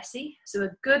really messy. So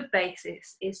a good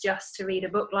basis is just to read a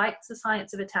book like The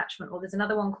Science of Attachment, or there's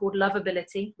another one called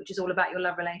Lovability, which is all about your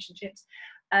love relationships,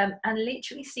 and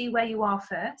literally see where you are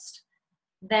first,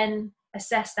 then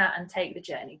assess that and take the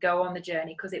journey, go on the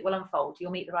journey, because it will unfold.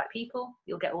 You'll meet the right people,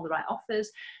 you'll get all the right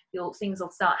offers, things will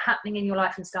start happening in your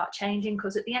life and start changing,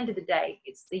 because at the end of the day,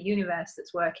 it's the universe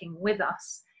that's working with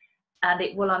us, and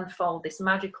it will unfold. This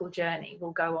magical journey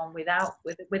will go on with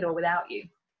or without you.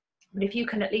 But if you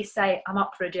can at least say, I'm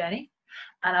up for a journey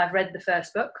and I've read the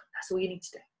first book, that's all you need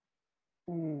to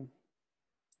do.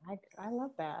 I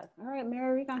love that. All right,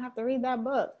 Mary, we're gonna have to read that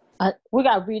book. We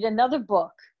gotta read another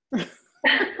book.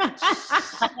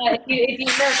 if you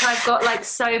look, I've got like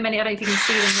so many, I don't think you can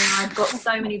see them now. I've got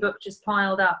so many books just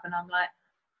piled up, and I'm like,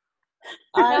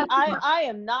 I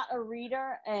am not a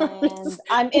reader, and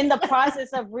I'm in the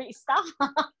process of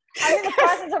I'm in the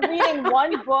process of reading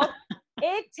one book.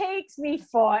 It takes me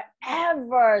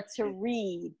forever to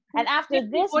read, and after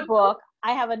this book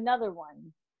I have another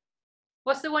one.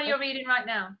 What's the one you're reading right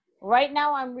now? Right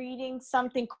now I'm reading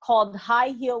something called High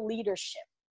Heel Leadership.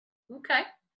 Okay.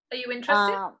 Are you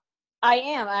interested? I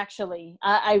am, actually.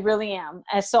 I really am.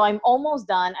 So I'm almost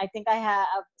done. I think I have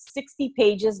 60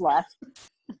 pages left.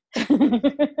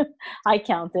 I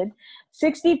counted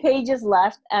 60 pages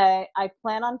left. I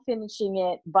plan on finishing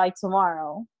it by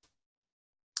tomorrow.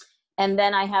 And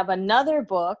then I have another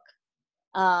book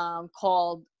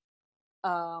called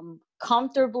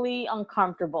Comfortably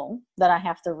Uncomfortable that I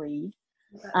have to read.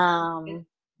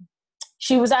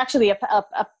 She was actually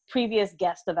a previous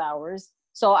guest of ours.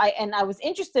 So I was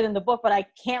interested in the book, but I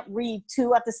can't read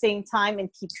 2 at the same time and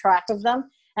keep track of them.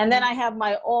 And then I have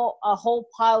a whole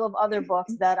pile of other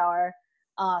books that are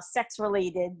sex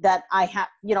related that I have,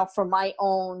 for my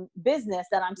own business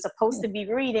that I'm supposed to be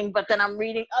reading, but then I'm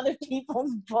reading other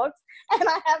people's books and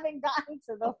I haven't gotten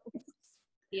to those.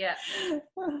 Yeah,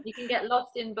 you can get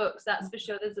lost in books, that's for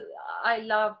sure. I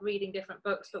love reading different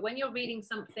books, but when you're reading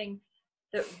something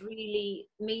that really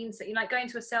means that, like going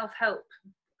to a self-help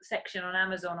section on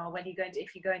Amazon, or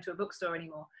if you go into a bookstore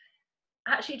anymore,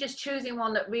 actually just choosing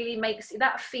one that really makes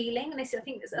that feeling. And I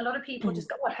think a lot of people just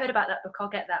go, oh, I heard about that book, I'll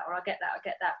get that, or I'll get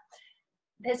that.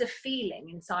 There's a feeling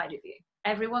inside of you,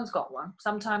 everyone's got one.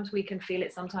 Sometimes we can feel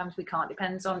it, sometimes we can't.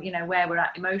 Depends on, you know, where we're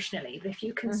at emotionally. But if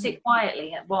you can sit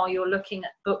quietly while you're looking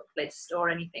at book list or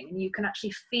anything, and you can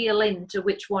actually feel into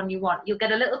which one you want, you'll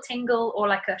get a little tingle or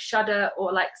like a shudder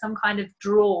or like some kind of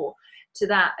draw to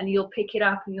that, and you'll pick it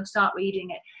up and you'll start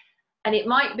reading it. And it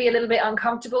might be a little bit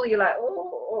uncomfortable. You're like,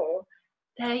 oh,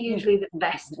 they're usually the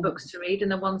best books to read,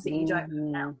 and the ones that you don't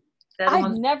know.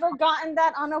 I've never gotten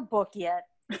that on a book yet.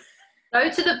 Go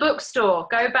to the bookstore,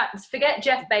 go back, forget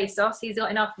Jeff Bezos, he's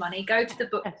got enough money, go to the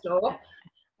bookstore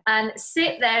and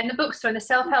sit there in the bookstore in the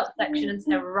self-help section and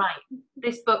say, right,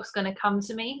 this book's going to come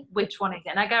to me, which one is it?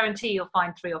 And I guarantee you'll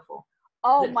find 3 or 4.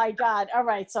 Oh my God. All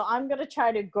right. So I'm going to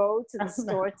try to go to the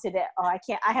store today. Oh, I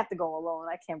can't, I have to go alone.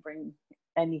 I can't bring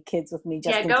any kids with me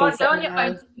just in case. Go on your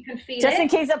phone so you can feel just in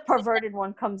case a perverted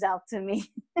one comes out to me.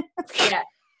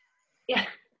 Yeah.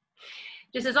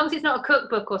 Just as long as it's not a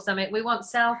cookbook or something, we want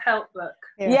self-help book.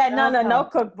 Yeah, no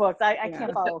cookbooks. I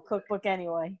can't follow a cookbook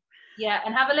anyway. Yeah,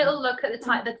 and have a little look at the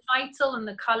title and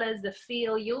the colors, the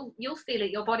feel. You'll feel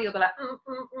it. Your body will be like,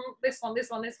 this one.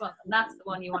 And that's the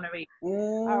one you want to read.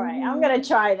 All right, I'm gonna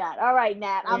try that. All right,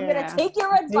 Nat, I'm gonna take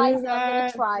your advice. I'm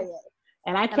gonna try it.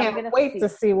 And I can't wait to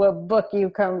see what book you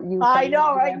come. I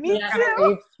know, right? Me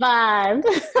too. Fine.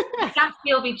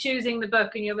 You'll be choosing the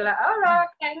book, and you'll be like, "All right,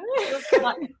 okay."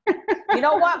 You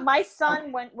know what? My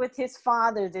son went with his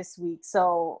father this week,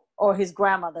 or his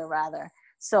grandmother rather.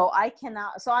 So I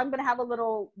cannot. So I'm gonna have a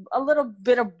little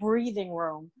bit of breathing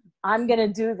room. I'm gonna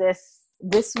do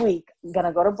this week. I'm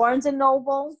gonna go to Barnes and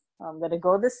Noble. I'm gonna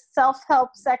go to the self-help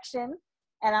section,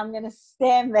 and I'm gonna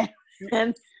stand there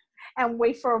and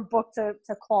wait for a book to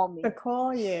call me. To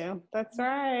call you. That's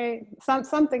right.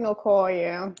 Something will call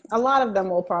you. A lot of them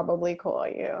will probably call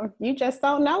you. You just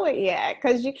don't know it yet.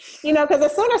 Because because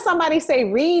as soon as somebody say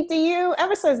read to you,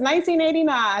 ever since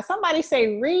 1989, somebody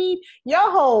say read, your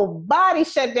whole body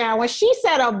shut down. When she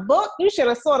said a book, you should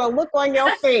have saw the look on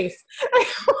your face.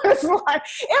 If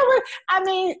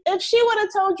she would have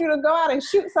told you to go out and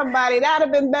shoot somebody, that'd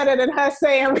have been better than her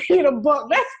saying read a book.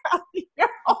 That's how you know.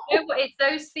 It's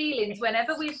those feelings.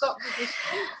 Whenever we've got resistance,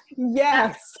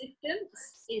 yes,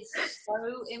 resistance is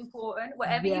so important.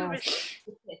 Whatever you resist.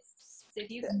 So if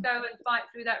you can go and fight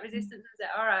through that resistance and say,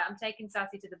 all right, I'm taking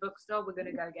Sassy to the bookstore, we're going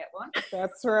to go get one.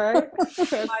 That's right.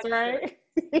 That's right.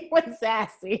 With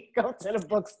Sassy, go to the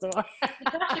bookstore.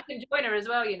 Natasha can join her as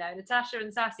well, Natasha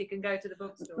and Sassy can go to the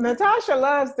bookstore. Natasha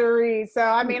loves to read. So,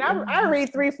 I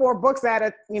read 3-4 books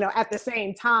at the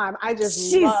same time. I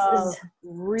just love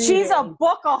reading. She's a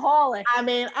bookaholic.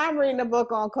 I'm reading a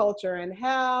book on culture and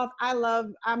health.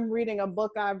 I'm reading a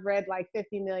book I've read like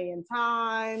 50 million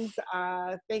times,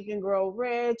 Think and Grow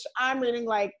Rich. I'm reading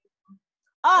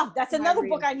that's another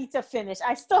book I need to finish.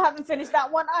 I still haven't finished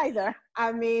that one either.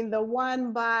 The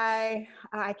one by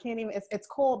I can't even. It's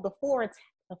called The Four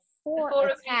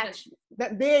Attachments.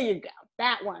 There you go.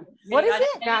 That one. What is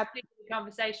it? Got a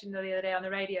conversation the other day on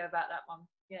the radio about that one.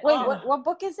 Yeah. Wait, what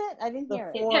book is it? I didn't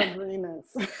hear it. The 4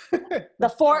 Agreements. The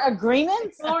 4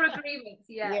 Agreements? 4 Agreements,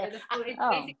 yeah. It's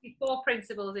basically 4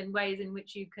 principles in ways in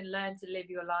which you can learn to live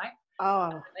your life.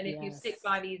 And if you stick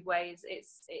by these ways, it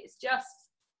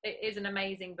is an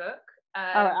amazing book. All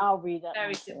right, I'll read it.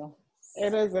 Very simple.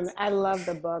 It is, I love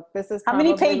the book. This is how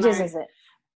many pages is it?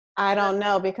 I don't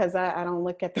know because I don't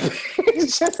look at the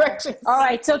pages. All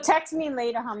right, so text me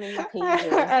later how many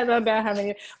pages. I don't know how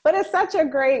many, but it's such a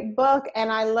great book, and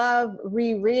I love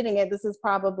rereading it. This is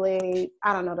probably,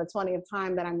 I don't know, the 20th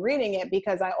time that I'm reading it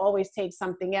because I always take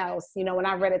something else. When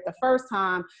I read it the first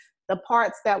time, there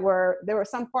were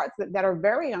some parts that are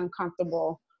very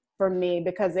uncomfortable for me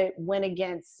because it went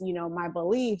against, my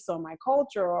beliefs or my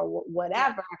culture or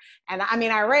whatever. And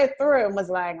I read through it and was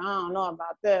like, I don't know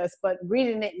about this, but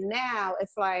reading it now,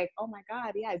 it's like, oh my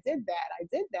God, yeah, I did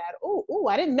that. Oh,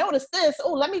 I didn't notice this.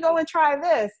 Oh, let me go and try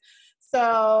this.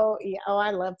 So, I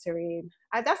love to read.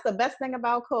 That's the best thing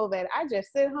about COVID. I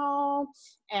just sit home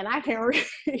and I can read.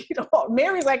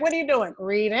 Mary's like, what are you doing?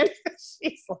 Reading.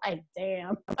 She's like,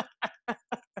 damn.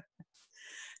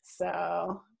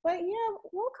 So, but yeah,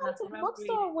 we'll come to the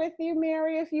bookstore with you,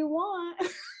 Mary, if you want.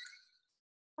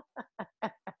 All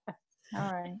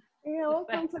right. Yeah, we'll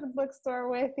come to the bookstore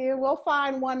with you. We'll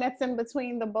find one that's in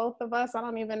between the both of us. I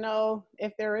don't even know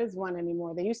if there is one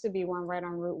anymore. There used to be one right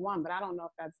on Route 1, but I don't know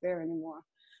if that's there anymore.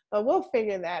 But we'll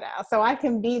figure that out. So I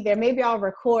can be there. Maybe I'll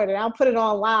record it. I'll put it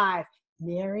on live.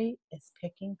 Mary is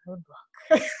picking her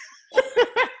book.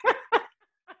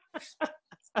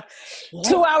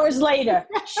 2 hours later,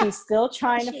 she's still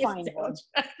trying to find one.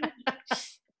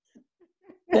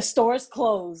 The store's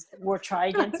closed. We'll try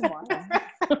again tomorrow.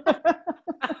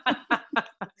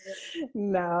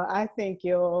 No, I think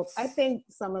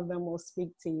some of them will speak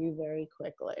to you very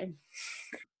quickly.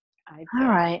 All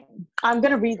right. I'm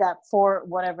going to read that Four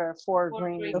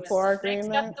Agreements. The Four Agreements.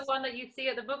 That's the one that you see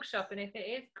at the bookshop, and if it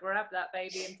is, grab that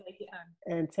baby and take it home.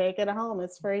 And take it home.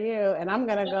 It's for you. And I'm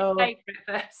going to go. Pay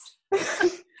for it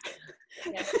first.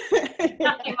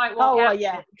 You might walk out.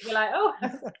 Yeah. You're like, oh.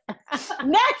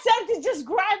 Next sentence, just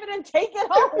grab it and take it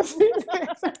home.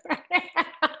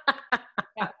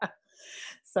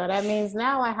 So that means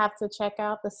now I have to check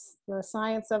out the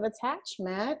Science of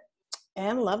Attachment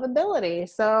and Lovability.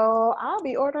 So I'll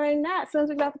be ordering that as soon as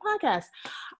we got the podcast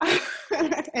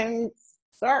and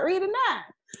start reading that.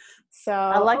 So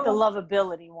I like the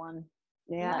Lovability one.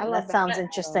 Yeah, I that love sounds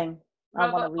interesting. I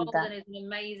want to read that. Robert Holden is an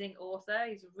amazing author.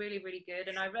 He's really, really good.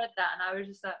 And I read that and I was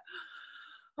just like,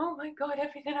 oh my God,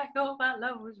 everything I thought about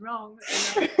love was wrong.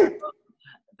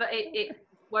 But it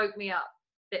woke me up.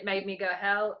 It made me go,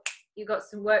 hell, you got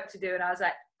some work to do. And I was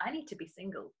like, I need to be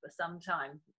single for some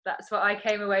time. That's what I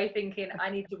came away thinking. I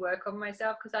need to work on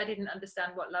myself because I didn't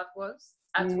understand what love was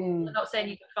at all. I'm not saying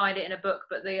you can find it in a book,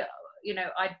 but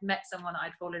I'd met someone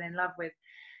I'd fallen in love with.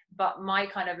 But my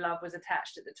kind of love was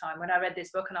attached at the time. When I read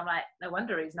this book and I'm like, no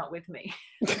wonder he's not with me.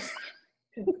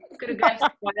 Could have guessed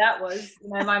what that was.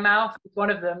 My mouth was one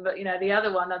of them, but the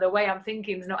other one, the way I'm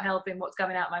thinking is not helping what's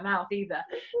coming out of my mouth either.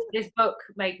 This book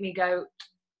made me go,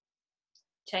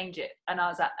 change it. And I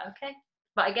was like, okay.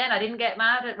 But again, I didn't get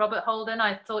mad at Robert Holden.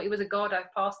 I thought he was a god.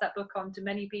 I've passed that book on to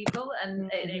many people and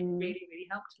it really, really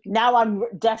helped me. Now I'm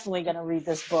definitely going to read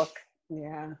this book.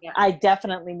 Yeah. I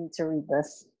definitely need to read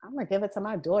this. I'm going to give it to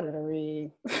my daughter to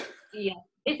read. Yeah.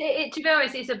 To be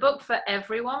honest, it's a book for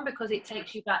everyone because it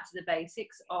takes you back to the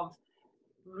basics of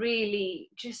really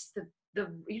just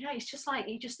it's just like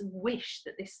you just wish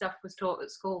that this stuff was taught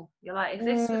at school. You're like, if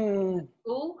this was at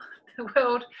school, the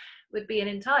world would be an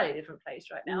entirely different place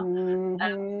right now.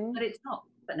 But it's not.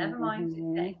 But never mind, it's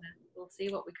getting there. We'll see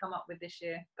what we come up with this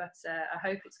year. But I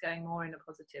hope it's going more in a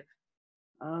positive.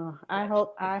 Oh, I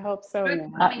hope so.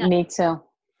 Me too.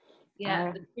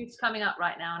 Yeah, the truth's coming up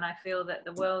right now, and I feel that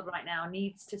the world right now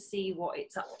needs to see what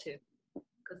it's up to.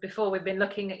 Because before we've been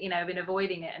looking at, been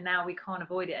avoiding it, and now we can't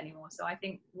avoid it anymore. So I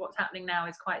think what's happening now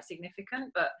is quite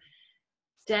significant, but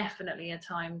definitely a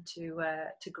time to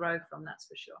grow from. That's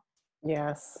for sure.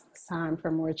 Yes, it's time for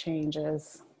more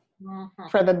changes,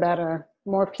 for the better,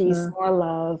 more peace, more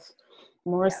love,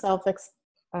 more self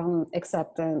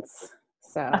acceptance.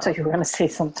 So I thought you were going to say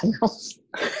something else.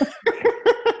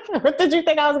 What did you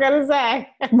think I was going to say?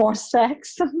 More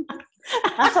sex.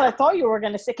 That's what I thought you were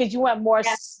going to say because you went more.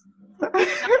 Yes.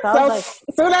 So as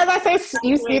soon as I say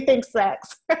you think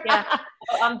sex. Yeah,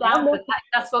 I'm down for that.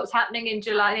 That's what's happening in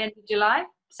July, the end of July.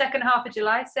 Second half of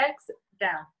July, sex,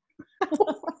 down.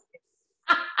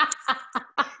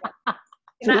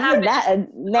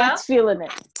 Nat's feeling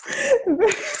it.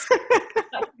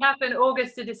 That can happen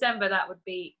August to December, that would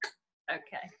be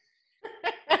okay.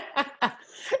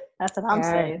 That's what I'm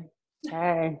saying.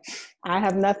 Hey, I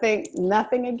have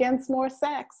nothing against more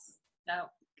sex. No,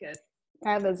 good.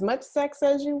 Have as much sex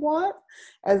as you want,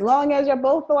 as long as you're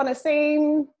both on the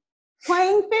same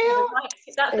playing field.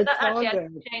 That actually has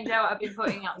to change out. I've been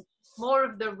putting out more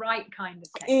of the right kind of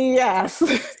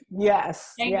sex.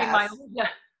 Yes. Changing my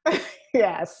order.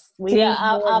 Yes.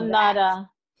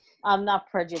 I'm not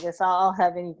prejudiced. I'll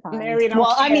have any kind. Married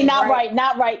not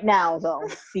right now though,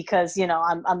 because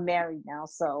I'm married now,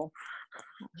 so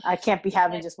I can't be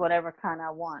having just whatever kind I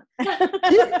want.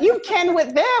 you can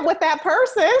with that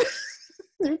person.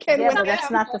 You can. Yeah, but that's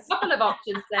not a couple of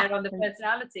options there on the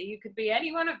personality. You could be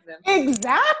any one of them.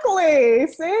 Exactly.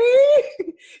 See,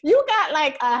 you got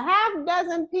like a half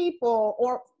dozen people,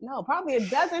 or no, probably a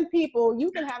dozen people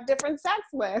you can have different sex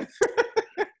with.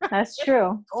 That's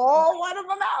true. All one of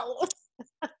them out.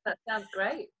 That sounds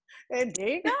great. And there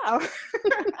you go.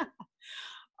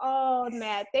 Oh,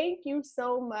 Nat, thank you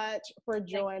so much for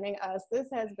joining us. This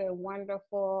has been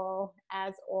wonderful.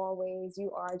 As always,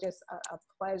 you are just a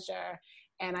pleasure.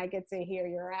 And I get to hear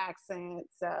your accent,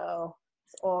 so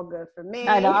it's all good for me.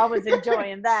 I know, I was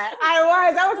enjoying that. I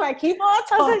was like, keep on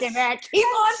talking, Nat. Keep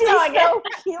on talking. She's so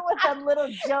cute with them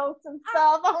little jokes and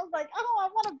stuff. I was like, oh, I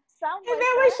want to sound like And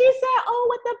then when she said, oh,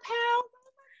 with the pounds, I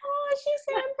was like, oh, she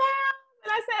said pounds. And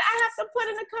I said, I have to put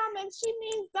in the comments, she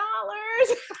means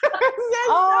dollars.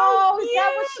 Oh, is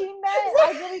that what she meant?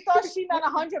 I really thought she meant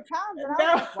 100 pounds. And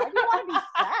I was like, why do you want to be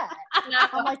fat? No,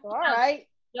 I'm like, all right.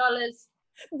 Dollars.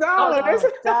 Dollars.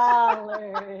 Oh,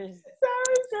 dollars.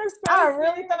 I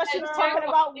really thought she was talking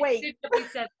about weight. You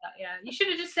said that, yeah. You should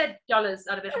have just said dollars.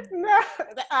 I'd have been. No,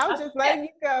 I was just letting you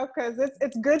go because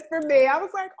it's good for me. I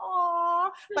was like, oh,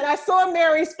 But I saw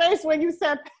Mary's face when you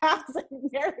said pounds,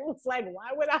 and Mary was like,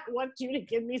 why would I want you to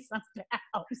give me some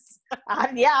pounds?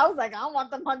 Yeah, I was like, I don't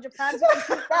want them 100 pounds. You can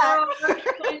keep that. Oh,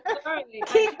 I'm so sorry.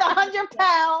 Keep the 100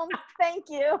 pounds. Thank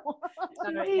you.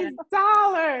 Sorry, yeah. These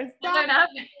dollars. I don't have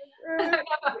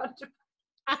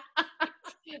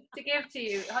to give to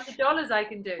you. $100 I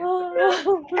can do.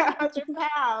 Oh, 100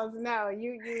 pounds. No,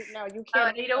 you can't. Oh,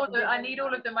 I need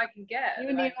all of them I can get.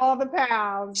 You need all the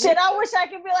pounds. shit, I wish I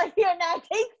could be like, here, now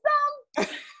take some.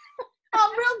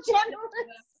 I'm real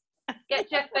generous. Get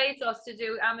Jeff Bezos to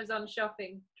do Amazon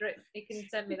shopping. He can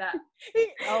send me that.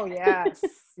 Oh yes,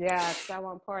 yes. I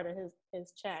want part of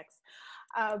his checks.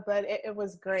 But it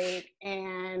was great,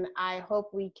 and I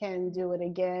hope we can do it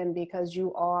again because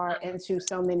you are into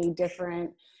so many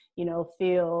different,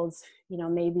 fields.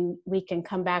 Maybe we can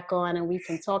come back on and we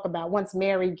can talk about once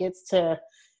Mary gets to,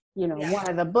 one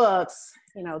of the books.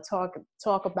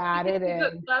 Talk about it,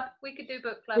 and we could do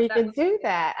book club. we could do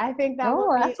that. I think that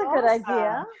would be that's a good awesome.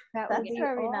 idea. That That's would be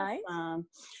very awesome.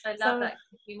 nice. I love that. It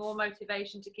gives me more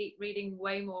motivation to keep reading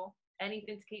way more.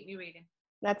 Anything to keep me reading.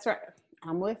 That's right.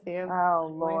 I'm with you. Oh,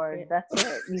 Lord. That's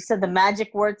it. You said the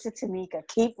magic word to Tanika.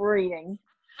 Keep reading.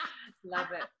 Love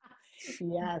it.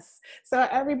 Yes. So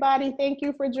everybody, thank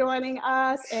you for joining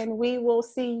us, and we will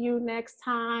see you next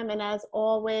time. And as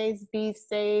always, be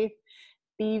safe,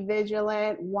 be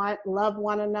vigilant, love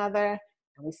one another,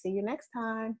 and we'll see you next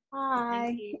time.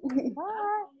 Bye. Thank you.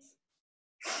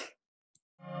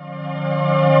 Bye.